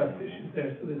antitrust issues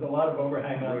there, so there's a lot of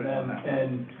overhang on them.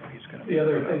 And the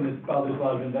other thing that bothers a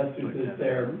lot of investors is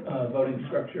their voting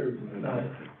structure is not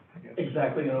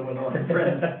exactly going to win a lot of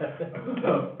friends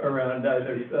around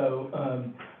either. So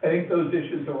I think those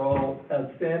issues are all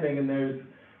outstanding, and there's,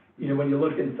 you know, when you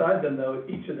look inside them, though,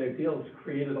 each of their deals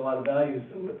created a lot of value.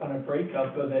 So on a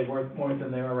breakup, are they worth more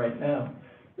than they are right now?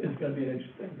 Is going to be an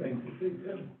interesting thing to see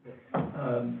too.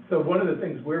 So one of the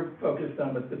things we're focused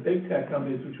on with the big tech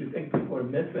companies, which we think people are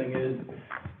missing, is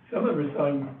some of them are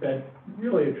showing that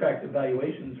really attractive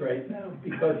valuations right now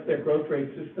because their growth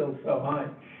rates are still so high.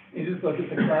 You just look at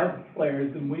the cloud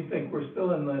players, and we think we're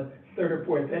still in the third or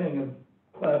fourth inning of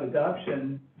cloud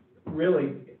adoption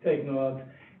really taking off.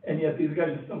 And yet these guys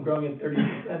are still growing at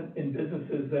 30% in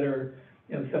businesses that are,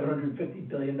 you know, $750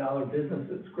 billion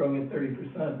businesses growing at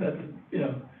 30%. That's, you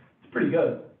know, it's pretty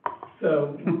good.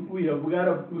 So we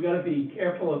gotta be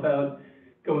careful about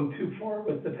going too far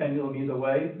with the pendulum either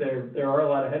way. There are a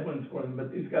lot of headwinds for them,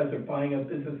 but these guys are buying up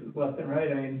businesses left and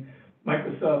right. I mean,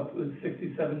 Microsoft was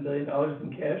 $67 billion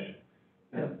in cash.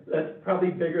 That's probably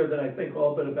bigger than I think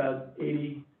all but about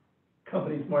 80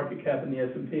 companies' market cap in the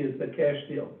S&P is the cash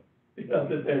deal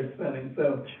that they're spending.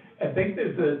 So I think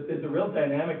there's a real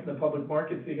dynamic in the public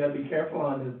markets you gotta be careful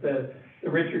on, is the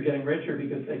rich are getting richer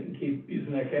because they can keep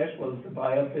using their cash flows to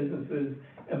buy up businesses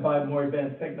and buy more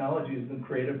advanced technologies and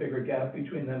create a bigger gap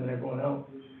between them and everyone else.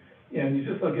 You know, you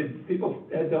just look at, people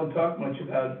don't talk much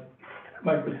about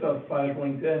Microsoft's buy of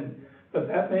LinkedIn, but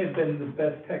that may have been the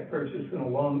best tech purchase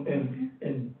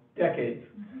in decades,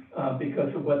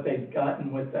 because of what they've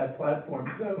gotten with that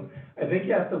platform. So I think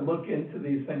you have to look into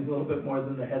these things a little bit more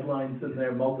than the headlines and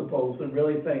their multiples, and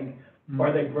really think,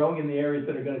 are they growing in the areas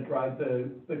that are gonna drive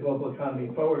the global economy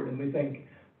forward? And we think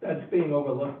that's being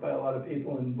overlooked by a lot of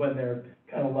people, and when they're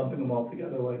kind of lumping them all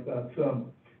together like that. So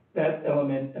that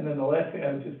element, and then the last thing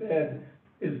I would just add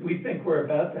is we think we're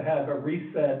about to have a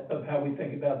reset of how we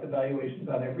think about the valuations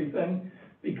on everything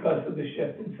because of the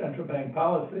shift in central bank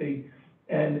policy.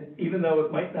 And even though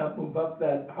it might not move up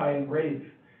that high in rates,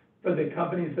 for the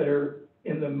companies that are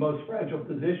in the most fragile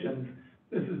positions,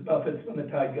 this is Buffett's when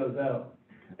the tide goes out.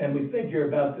 And we think you're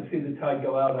about to see the tide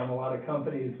go out on a lot of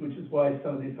companies, which is why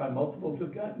some of these high multiples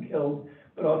have gotten killed,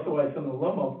 but also why some of the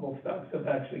low multiple stocks have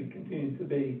actually continued to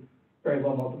be very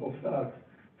low multiple stocks.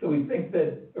 So we think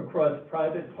that across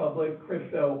private, public,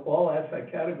 crypto, all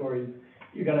asset categories,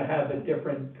 you're gonna have a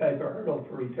different type of hurdle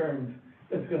for returns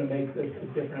that's gonna make this a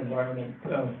different environment.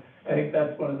 So I think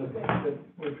that's one of the things that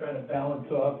we're trying to balance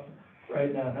off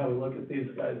right now, how we look at these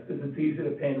guys, because it's easy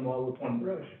to paint them all with one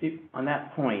brush. Steve, on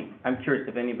that point, I'm curious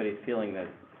if anybody's feeling that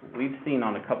we've seen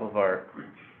on a couple of our,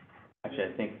 actually,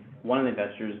 I think one of the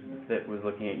investors that was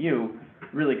looking at you,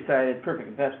 really excited, perfect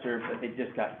investor, but they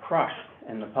just got crushed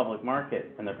in the public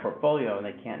market and their portfolio, and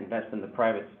they can't invest in the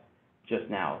privates just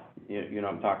now. You know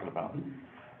what I'm talking about.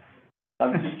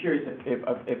 I'm just curious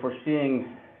if we're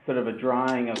seeing sort of a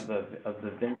drying of the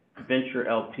venture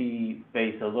LP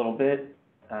base a little bit.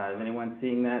 Is anyone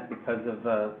seeing that because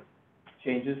of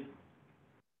changes?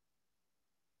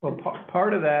 Well,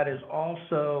 part of that is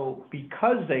also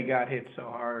because they got hit so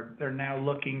hard, they're now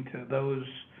looking to those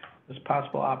as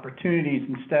possible opportunities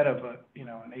instead of an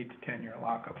 8 to 10 year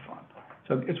lockup fund.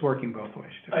 So it's working both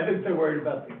ways too. I think they're worried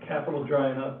about the capital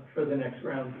drying up for the next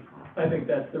round. I think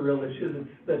that's the real issue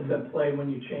that's at play when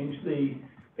you change the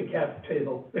cap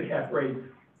table, the cap rate.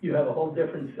 You have a whole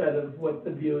different set of what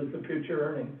the view is of future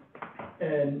earnings.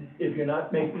 And if you're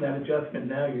not making that adjustment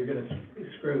now, you're gonna be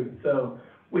screwed. So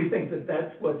we think that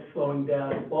that's what's slowing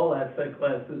down all asset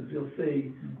classes. You'll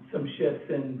see some shifts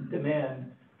in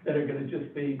demand that are gonna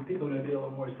just be, people are gonna be a little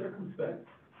more circumspect.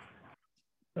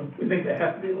 So we think they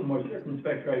have to be a little more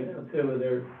circumspect right now too.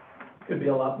 There could be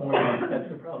a lot more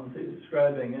types of problems that you're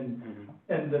describing.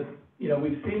 And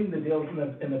we've seen the deals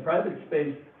in the private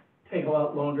space take a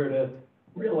lot longer to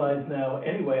realize now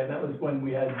anyway, and that was when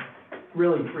we had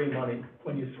really free money.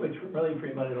 When you switch from really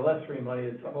free money to less free money,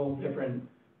 it's a whole different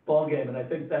ballgame. And I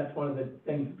think that's one of the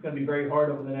things that's gonna be very hard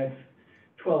over the next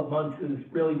 12 months, is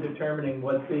really determining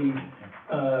what the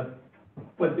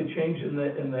change in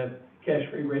the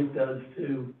cash-free rate does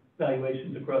to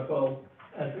valuations across all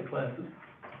asset classes.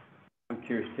 I'm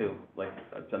curious too, like,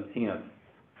 I've seen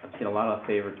a lot of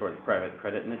favor towards private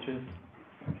credit niches.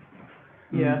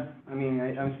 Yeah, I mean,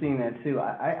 I'm seeing that too.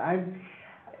 I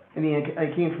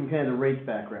came from kind of the rates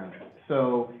background,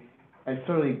 so I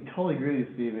totally agree with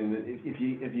you, Stephen, that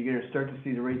if you're gonna start to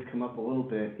see the rates come up a little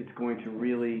bit, it's going to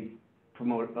really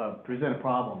present a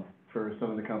problem for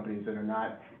some of the companies that are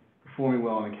not performing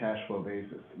well on a cash flow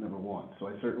basis, number one. So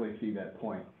I certainly see that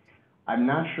point. I'm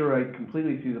not sure I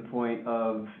completely see the point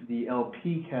of the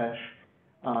LP cash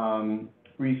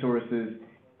resources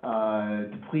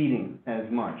depleting as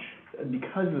much,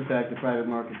 because of the fact that private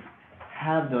markets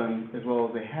have done as well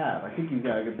as they have. I think you've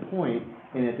got a good point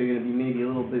in that they're going to be maybe a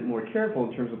little bit more careful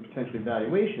in terms of potentially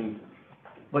valuations,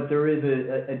 but there is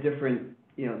a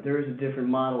different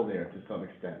model there to some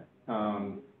extent.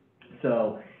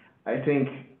 So I think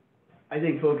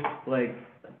folks like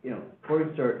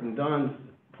Morningstar and Don's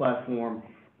platform,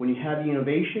 when you have the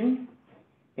innovation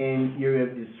and you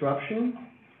have disruption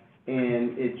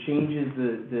and it changes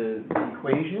the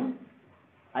equation,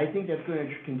 I think that's going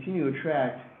to continue to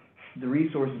attract the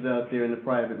resources out there in the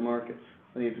private markets.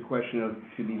 I think it's a question of,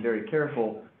 to be very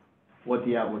careful what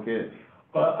the outlook is.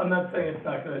 Well, I'm not saying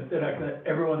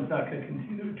everyone's not gonna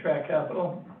continue to attract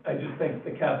capital. I just think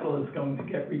the capital is going to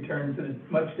get returns at a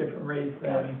much different rate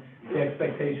than the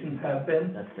expectations have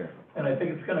been. That's fair. And I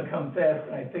think it's gonna come fast,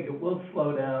 and I think it will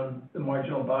slow down the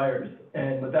marginal buyers.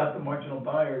 And without the marginal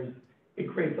buyers, it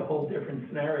creates a whole different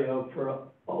scenario for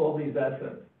all these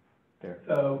assets. Fair.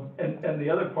 So, and the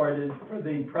other part is, for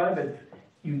the privates,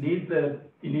 you need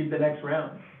the next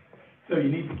round. So you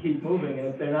need to keep moving, and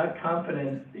if they're not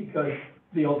confident, because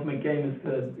the ultimate game is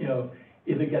to,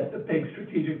 either get the big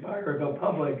strategic buyer or go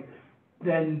public,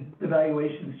 then the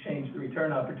valuations change, the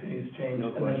return opportunities change, No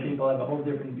and then question. people have a whole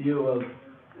different view of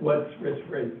what's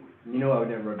risk-free. You know I would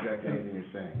never object to anything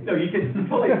you're saying. No, you can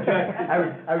fully object.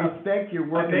 I respect your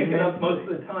work. I make it up most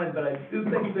of the time, but I do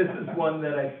think this is one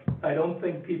that I don't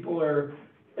think people are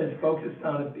as focused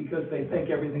on it because they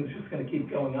think everything's just gonna keep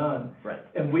going on. Right.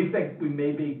 And we think we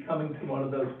may be coming to one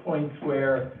of those points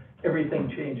where everything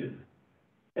changes.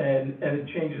 And it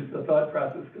changes the thought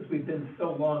process, because we've been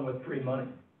so long with free money,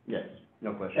 Yes,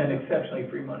 no question. and exceptionally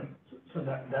free money. So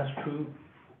that's true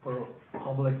for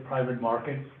public-private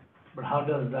markets, but how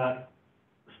does that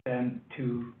stand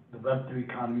to the Web3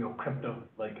 economy or crypto?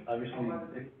 Like, obviously,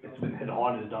 it's been hit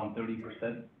hard, it's down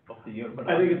 30% of the year, but.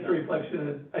 I think it's a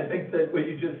reflection, I think that what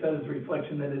you just said is a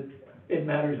reflection that it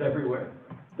matters everywhere.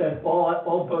 That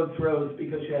all boats rose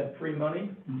because you had free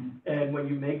money, and when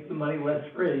you make the money less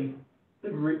free, the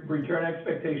return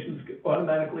expectations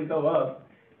automatically go up,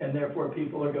 and therefore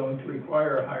people are going to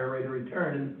require a higher rate of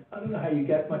return. And I don't know how you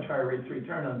get much higher rates of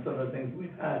return on some of the things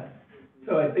we've had.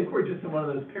 So I think we're just in one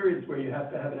of those periods where you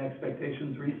have to have an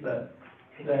expectations reset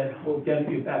that will get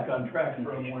you back on track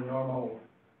for a more normal,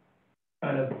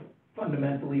 kind of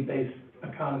fundamentally based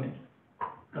economy,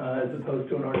 as opposed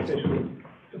to an artificially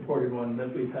supported one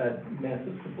that we've had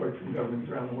massive support from governments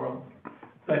around the world.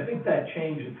 So I think that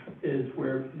change is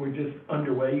where we're just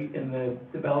underway in the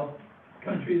developed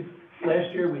countries.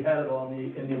 Last year, we had it all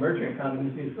in the emerging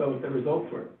economies, and you saw what the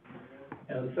results were.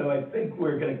 And so I think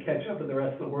we're gonna catch up with the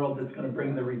rest of the world. That's gonna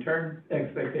bring the return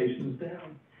expectations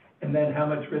down. And then how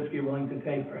much risk you're willing to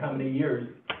take for how many years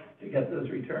to get those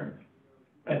returns.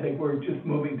 I think we're just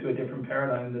moving to a different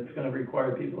paradigm that's gonna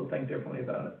require people to think differently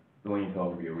about it. When you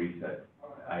talk about a reset,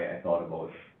 I thought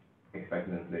about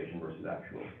expected inflation versus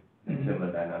actual, Mhm.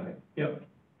 similar dynamic. Yep.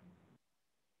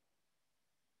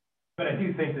 But I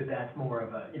do think that that's more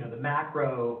of a, the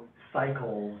macro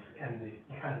cycles and the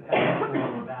kind of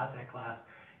technical of asset class,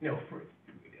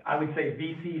 I would say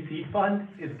VC seed fund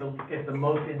is the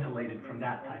most insulated from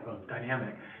that type of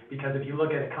dynamic. Because if you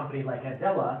look at a company like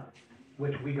Andela,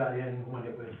 which we got in when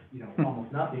it was,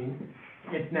 almost nothing,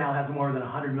 it now has more than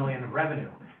 100 million of revenue.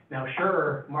 Now,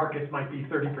 sure, markets might be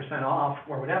 30% off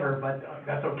or whatever, but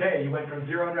that's okay. You went from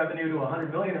 0 in revenue to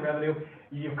 100 million in revenue.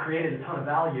 You've created a ton of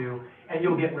value, and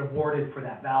you'll get rewarded for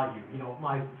that value.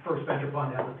 My first venture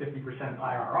fund has a 50%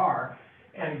 IRR,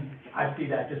 and I see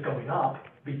that just going up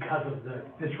because of the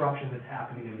disruption that's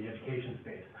happening in the education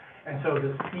space. And so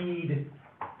the seed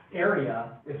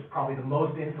area is probably the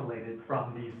most insulated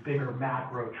from these bigger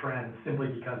macro trends, simply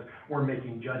because we're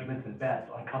making judgments and bets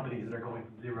on companies that are going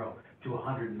from 0 to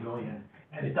 100 million.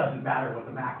 And it doesn't matter what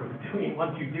the macro is doing.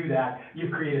 Once you do that,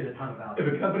 you've created a ton of value.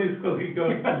 If a company's going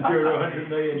from 0 to 100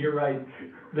 million, you're right.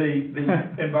 The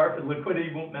environment,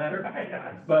 liquidity won't matter.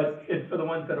 But it's for the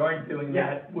ones that aren't doing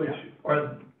that, which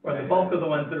are the bulk of the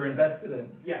ones that are invested in.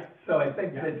 Yeah. So I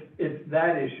think that it's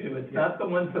that issue. It's not the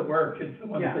ones that work, it's the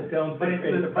ones that don't. But that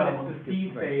create it's the problem. the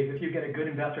seed phase, if you get a good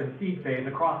investor in the seed phase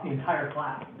across the entire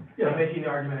class. I'm making the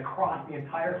argument across the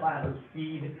entire class of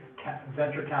seed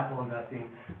venture capital investing,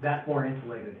 that's more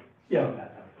insulated. Yeah. from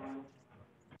that type of stuff.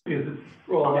 Because it's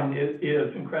all on the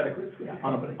idiosyncratic risk of the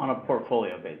company. On a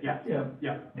portfolio basis. Yeah.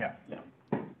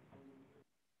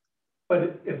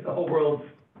 But if the whole world's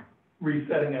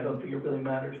resetting, I don't think it really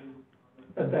matters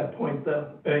at that point,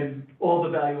 though. And all the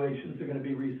valuations are gonna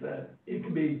be reset. It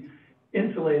can be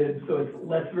insulated, so it's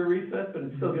less of a reset, but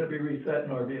it's still gonna be reset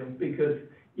in our view, because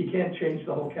you can't change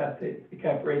the whole cap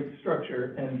rate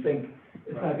structure and think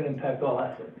it's not gonna impact all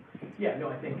assets. Yeah, no,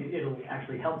 I think it'll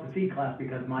actually help the seed class,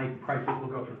 because my prices will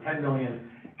go from 10 million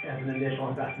as an initial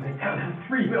investment down to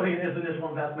 3 million as initial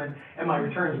investment, and my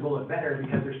returns will look better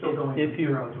because they're still going from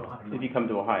 0 to 100. If you come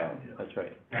to Ohio, that's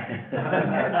right.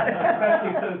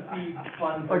 Especially those seed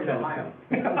funds like Ohio.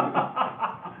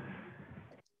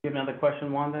 You have another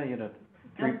question, Wanda? You had a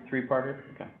three-parter?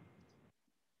 Okay.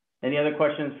 Any other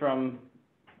questions from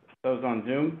those on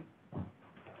Zoom?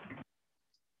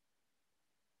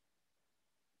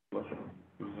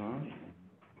 Who's on?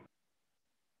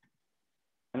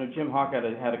 I know Jim Hawk had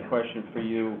a question for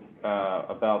you,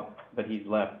 about, but he's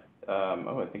left.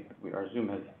 I think our Zoom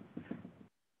has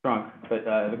shrunk, but,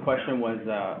 the question was,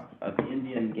 the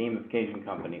Indian gamification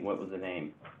company, what was the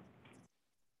name?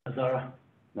 Hazara.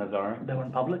 Nazar, They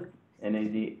went public? Nazar.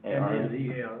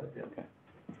 NAZAR, yeah. Okay.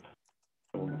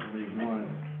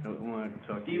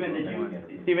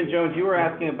 Stephen, Stephen Jones, you were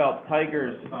asking about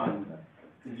Tigers.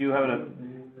 Did you have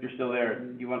you're still there.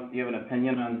 Do you have an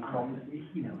opinion on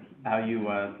how you,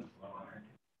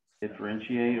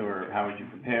 differentiate, or how would you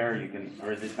compare?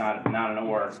 Or is it not an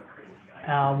or?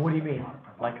 What do you mean?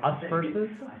 Like us versus?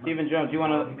 Stephen Jones, you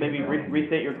wanna maybe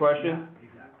restate your question?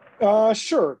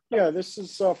 Sure. Yeah, this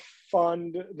is a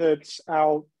fund that's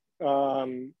out,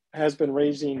 has been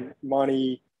raising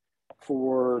money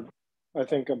for, I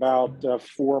think, about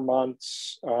 4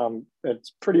 months.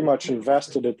 It's pretty much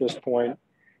invested at this point.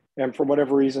 And for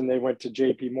whatever reason, they went to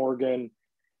JP Morgan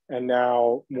and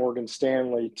now Morgan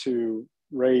Stanley to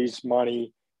raise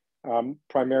money.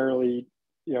 Primarily,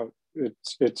 you know,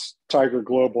 it's Tiger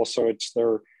Global, so it's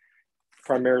their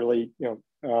primarily,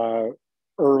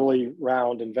 early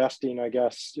round investing, I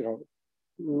guess,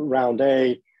 round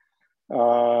A,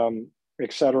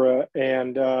 et cetera.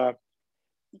 And,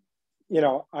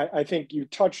 I think you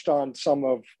touched on some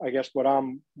of, I guess, what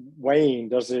I'm weighing.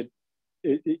 Does it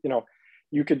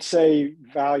you could say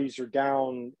values are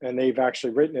down, and they've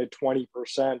actually written it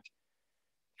 20%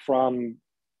 from,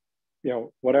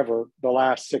 whatever, the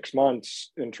last 6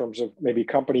 months in terms of maybe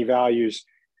company values.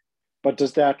 But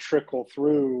does that trickle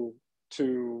through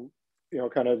to,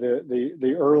 kind of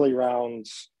the early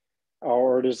rounds,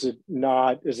 or does it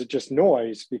not? Is it just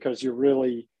noise because you're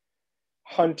really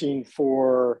hunting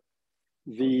for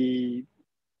the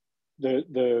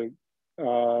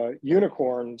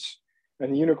unicorns,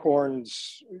 and the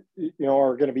unicorns,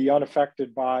 are going to be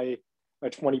unaffected by a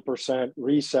 20%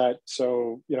 reset.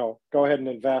 So, go ahead and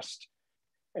invest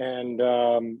and,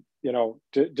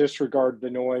 disregard the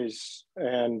noise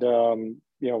and,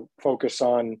 focus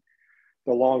on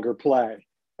the longer play.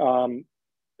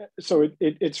 So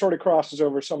it sort of crosses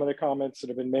over some of the comments that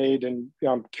have been made, and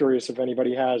I'm curious if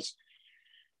anybody has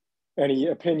any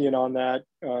opinion on that,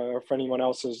 or if anyone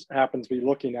else happens to be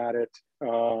looking at it.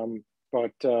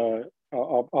 But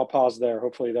I'll pause there.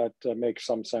 Hopefully that makes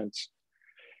some sense.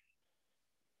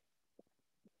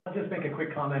 I'll just make a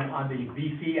quick comment on the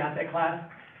VC asset class.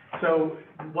 So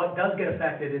what does get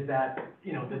affected is that,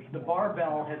 the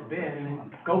barbell has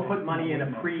been, go put money in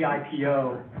a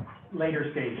pre-IPO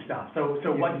later stage stuff. So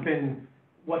what's been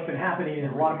happening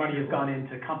is a lot of money has gone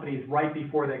into companies right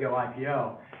before they go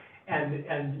IPO. And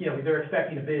they're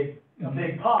expecting a big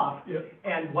pop. Yep.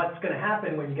 And what's going to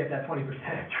happen when you get that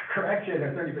 20% correction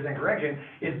or 30% correction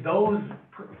is those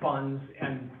funds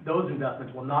and those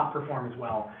investments will not perform as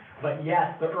well. But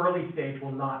yes, the early stage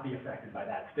will not be affected by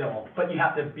that still, but you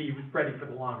have to be ready for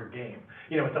the longer game.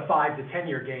 It's a 5 to 10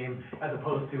 year game as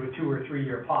opposed to a 2 or 3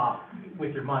 year pop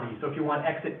with your money. So if you want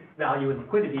exit value and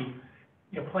liquidity,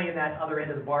 playing that other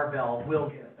end of the barbell will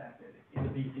get affected in the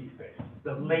VC space.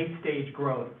 The late stage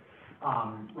growth,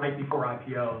 right before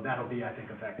IPO, that'll be, I think,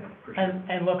 affected for sure.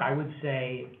 And look, I would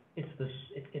say it's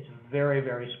a very,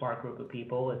 very smart group of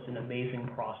people. It's an amazing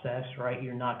process, right?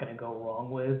 You're not going to go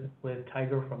wrong with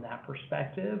Tiger from that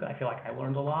perspective. I feel like I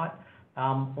learned a lot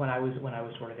when I was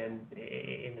sort of in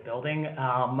the building.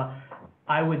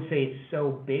 I would say it's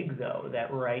so big though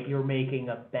that, right, you're making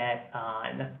a bet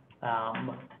on.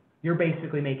 You're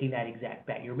basically making that exact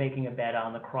bet. You're making a bet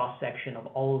on the cross-section of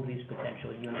all of these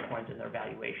potential unicorns and their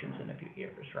valuations in a few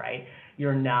years, right?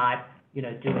 You're not,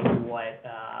 doing what,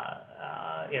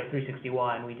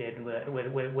 361 we did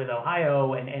with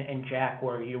Ohio and Jack,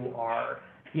 where you are,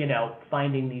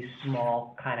 finding these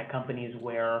small kind of companies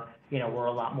where, we're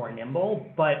a lot more nimble.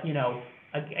 But,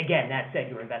 again, that said,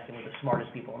 you're investing with the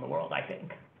smartest people in the world, I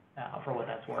think, for what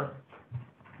that's worth.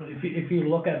 If you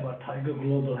look at what Tiger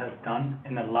Global has done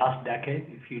in the last decade,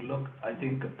 if you look, I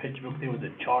think PitchBook, there was a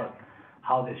chart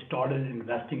how they started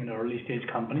investing in early stage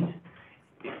companies.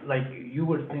 Like you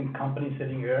would think companies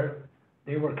sitting here,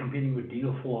 they were competing with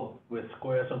deal flow with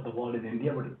Squares of the world in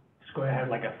India, but Square had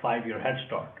like a 5-year head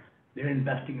start. They're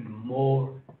investing in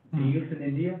more deals in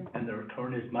India, and the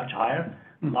return is much higher.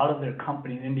 A lot of their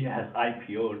company in India has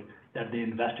IPO'd that they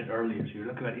invested earlier. So you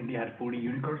look at India had 40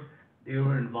 unicorns. They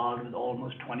were involved with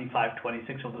almost 25,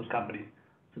 26 of those companies.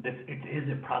 So it is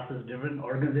a process-driven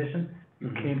organization.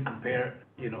 You can't compare,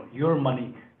 your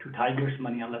money to Tiger's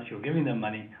money unless you're giving them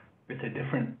money. It's a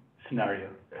different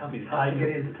scenario. Tough to get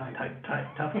into Tiger.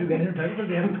 Tough to get into Tiger because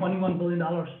they have $21 billion.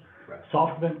 Right.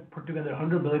 SoftBank put together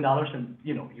 $100 billion,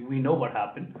 and we know what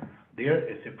happened.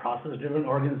 It's a process-driven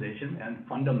organization, and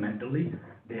fundamentally,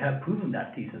 they have proven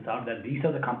that thesis out, that these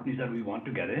are the companies that we want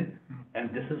to get in, and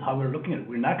this is how we're looking at it.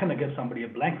 We're not going to give somebody a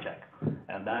blank check,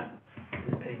 and that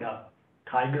is paying up.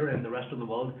 Tiger and the rest of the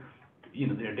world,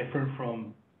 they're different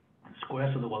from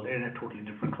Squares of the world, they're in a totally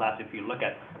different class. If you look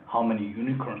at how many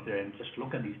unicorns there are, and just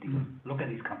look at these things, look at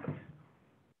these companies.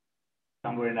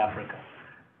 Somewhere in Africa,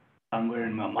 somewhere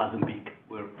in Mozambique,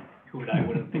 where who would I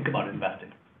wouldn't think about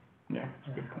investing. Yeah,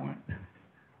 that's a good point.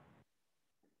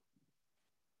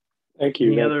 Thank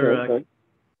you. Any other,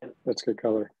 That's good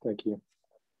color. Thank you.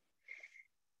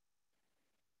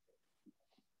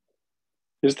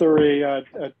 Is there a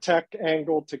tech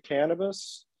angle to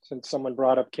cannabis? Since someone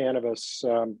brought up cannabis,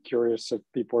 I'm curious if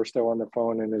people are still on the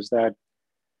phone, and is that,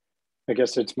 I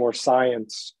guess it's more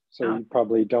science, so you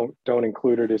probably don't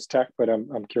include it as tech, but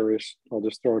I'm curious. I'll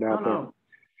just throw it out there. No.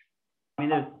 I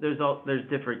mean, there's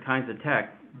different kinds of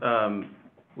tech.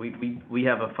 We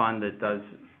have a fund that does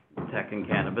tech and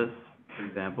cannabis, for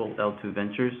example, L2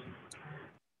 Ventures.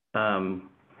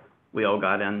 We all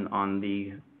got in on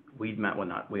the weed mat, well,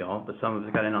 not we all, but some of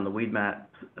us got in on the weed mat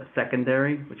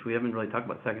secondary, which we haven't really talked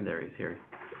about secondaries here.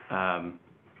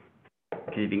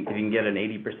 If you can get an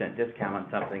 80% discount on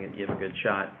something, and you have a good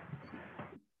shot.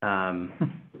 And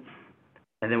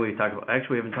then we talk about,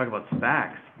 actually, we haven't talked about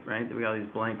SPACs, right? We got these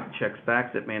blank check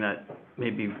SPACs that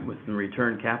maybe with some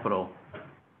return capital.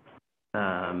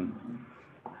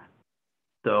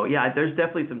 So yeah, there's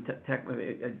definitely some tech.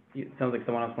 It sounds like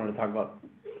someone else wanted to talk about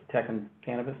tech and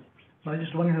cannabis. I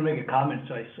just wanted to make a comment.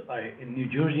 So in New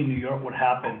Jersey, New York, what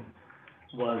happened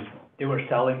was they were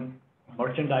selling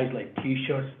merchandise like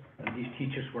T-shirts, and these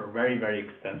T-shirts were very, very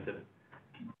expensive.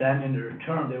 Then in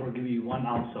return, they were giving you 1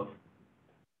 ounce of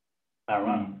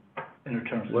marijuana in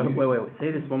return. So wait,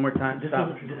 say this one more time. This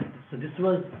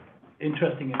was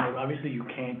interesting. You know, obviously you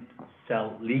can't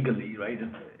sell legally, right?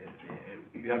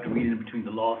 You have to read in between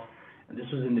the laws. And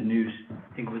this was in the news.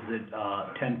 I think it was at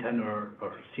 1010 or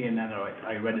CNN, or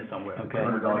I read it somewhere. Okay.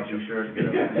 $100 T-shirt.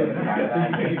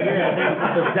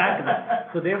 Exactly.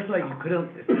 So there's like, you couldn't,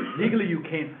 legally you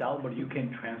can't sell, but you can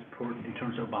transport in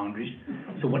terms of boundaries.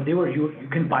 So what they were, you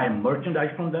can buy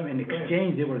merchandise from them. In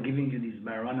exchange, they were giving you these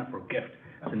marijuana for gift.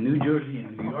 So New Jersey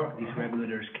and New York, these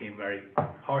regulators came very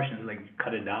harsh and like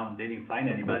cut it down. They didn't find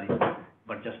anybody,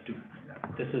 but this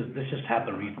just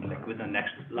happened recently, like within the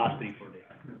last 3-4 days.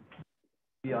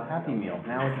 Be a Happy Meal.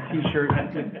 Now it's a T-shirt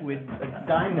with a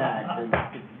dime ad.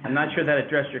 I'm not sure that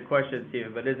addressed your question,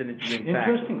 Steve, but it's an interesting fact.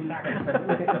 Interesting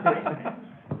fact.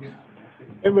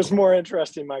 It was more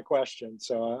interesting, my question,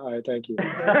 so I thank you.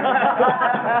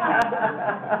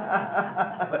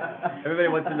 Everybody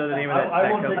wants to know the name of that.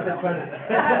 I won't take the credit.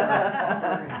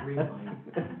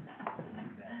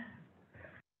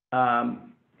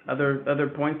 Other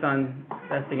points on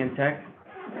investing in tech?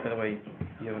 By the way,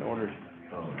 you have an order.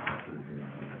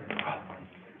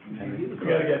 You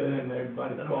gotta get it in there,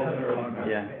 but it's called early.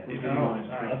 Yeah.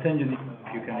 I'll send you the email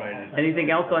if you can write it.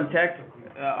 Anything else on tech,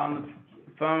 on the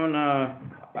phone,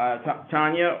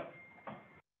 Tanya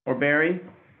or Barry?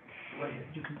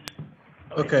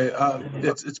 Okay,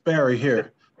 it's Barry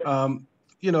here.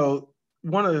 You know,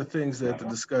 one of the things that the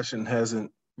discussion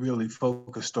hasn't really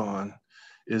focused on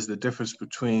is the difference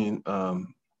between,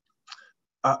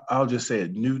 I'll just say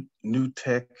it, new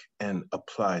tech and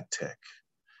applied tech.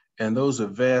 And those are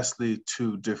vastly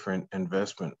two different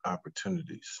investment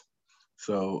opportunities.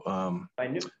 So by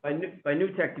new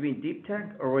tech, do you mean deep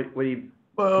tech, or what do you?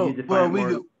 Well,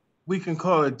 we can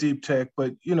call it deep tech,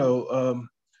 but you know,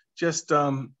 just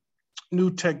new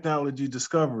technology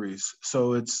discoveries.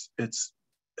 So it's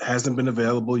hasn't been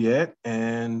available yet,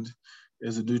 and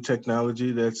there's a new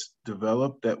technology that's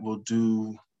developed that will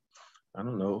do, I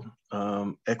don't know,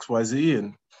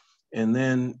 XYZ, and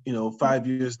then, you know, 5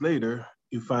 years later,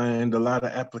 you find a lot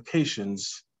of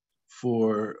applications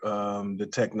for the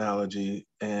technology,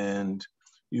 and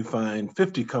you find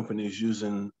 50 companies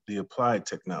using the applied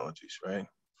technologies, right?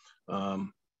 I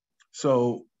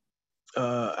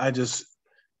just,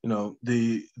 you know,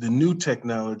 the new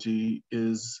technology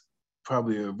is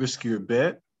probably a riskier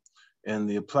bet, and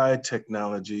the applied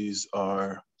technologies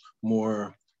are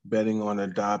more betting on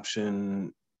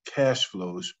adoption, cash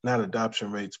flows, not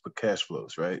adoption rates, but cash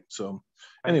flows, right? So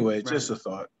anyway, right. Just a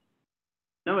thought.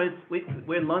 No, we're in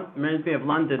Reminds me of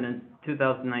London in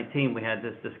 2019. We had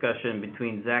this discussion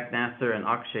between Zach Nasser and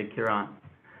Akshay Kiran.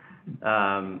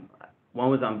 One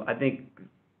was on, I think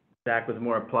Zach was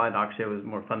more applied, Akshay was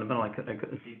more fundamental. I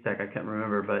couldn't see Zach, I can't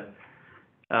remember, but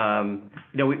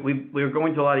you know, we were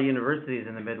going to a lot of universities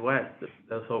in the Midwest,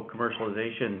 this whole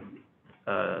commercialization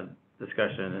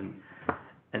discussion,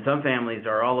 and some families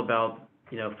are all about,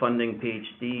 you know, funding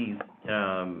PhD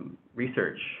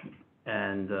research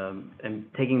and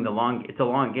taking it's a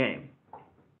long game.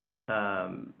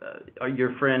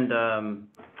 Your friend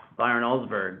Byron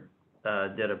Alsberg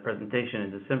did a presentation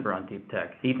in December on deep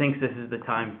tech. He thinks this is the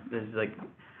time. This is like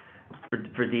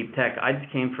for deep tech. I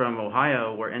just came from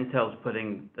Ohio, where Intel's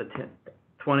putting a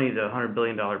 $20 to $100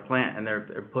 billion plant, and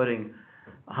they're putting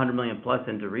 $100 million plus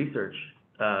into research,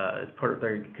 as part of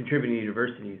their contributing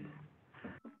universities.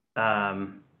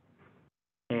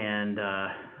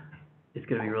 It's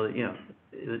gonna be really,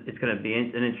 it's gonna be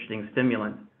an interesting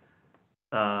stimulant,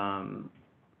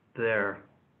 there.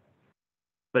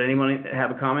 But anyone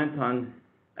have a comment on,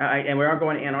 and we are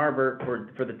going to Ann Arbor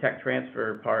for the tech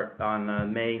transfer part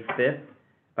on, May 5th.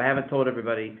 If I haven't told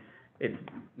everybody, it's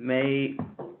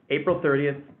April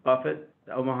 30th, Buffett,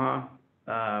 Omaha.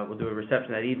 We'll do a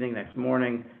reception that evening, next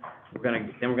morning. Then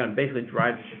we're gonna basically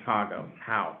drive to Chicago.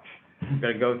 How? We're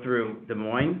gonna go through Des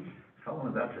Moines. How long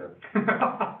is that trip?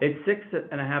 It's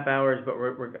 6.5 hours, but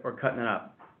we're cutting it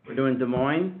up. We're doing Des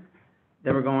Moines,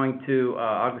 then we're going to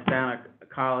Augustana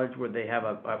College, where they have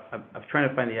I'm trying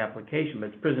to find the application, but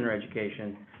it's a prisoner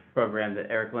education program that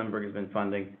Eric Lindbergh has been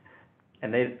funding.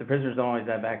 And the prisoners don't always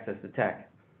have access to tech.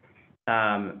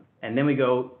 And then we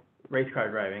go race car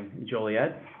driving in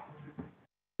Joliet.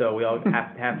 So we all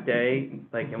half day,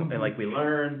 like we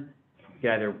learn,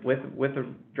 either with a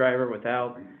driver,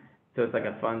 without. So it's like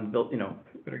a fun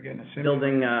Better get in a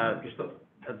building,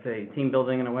 I'd say team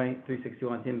building in a way,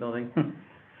 361 team building.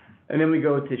 And then we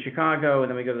go to Chicago, and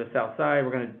then we go to the South Side.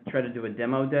 We're gonna try to do a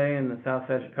demo day in the South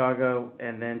Side of Chicago,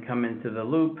 and then come into the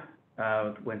Loop,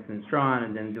 with Winston Strawn,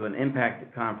 and then do an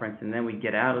impact conference, and then we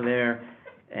get out of there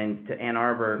and to Ann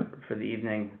Arbor for the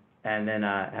evening, and then,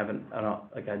 have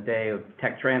a day of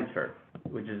tech transfer,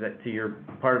 which is to your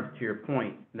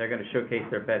point. They're gonna showcase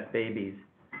their best babies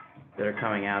that are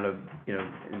coming out of,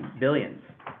 billions,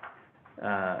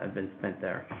 have been spent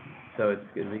there. So it's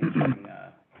gonna be interesting,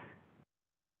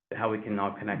 how we can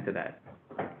all connect to that.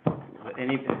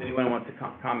 If anyone wants to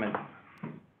comment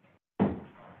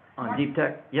on deep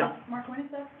tech? Yep. Mark, when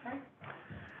is that, right?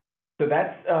 So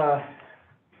that's,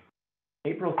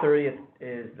 April 30th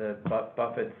is the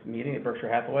Buffett's meeting at Berkshire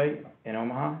Hathaway in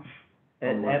Omaha.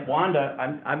 And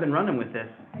Wanda, I've been running with this.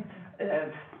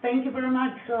 Thank you very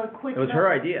much. So quick. It was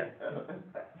her idea.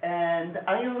 And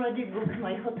I already booked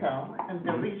my hotel, and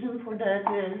the reason for that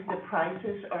is the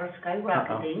prices are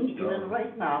skyrocketing even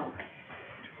right now.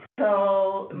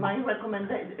 So my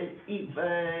recommendation, if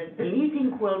the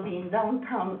meeting will be in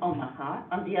downtown Omaha,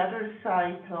 on the other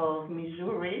side of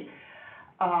Missouri,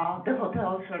 the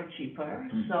hotels are cheaper.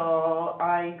 So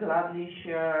I gladly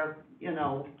share,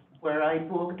 where I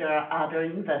booked, there are other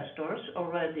investors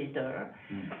already there.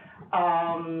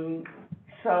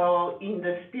 So in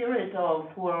the spirit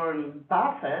of Warren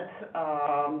Buffett,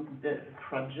 the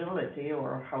fragility,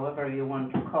 or however you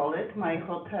want to call it, my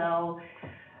hotel,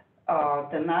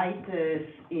 the night is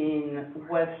in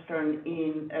Western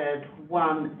Inn at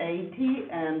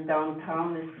 $180, and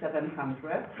downtown is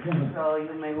 $700. So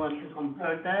you may want to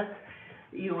compare that.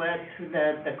 You add to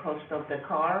that the cost of the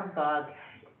car, but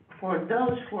for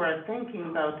those who are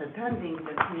thinking about attending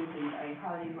this meeting, I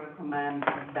highly recommend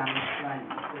Dance Lane,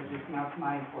 which is not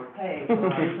my forte.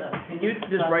 Can you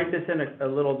just write this in a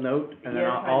little note, and then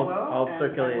Yes, I'll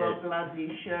circulate it? I will gladly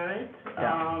share it.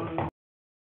 Yeah.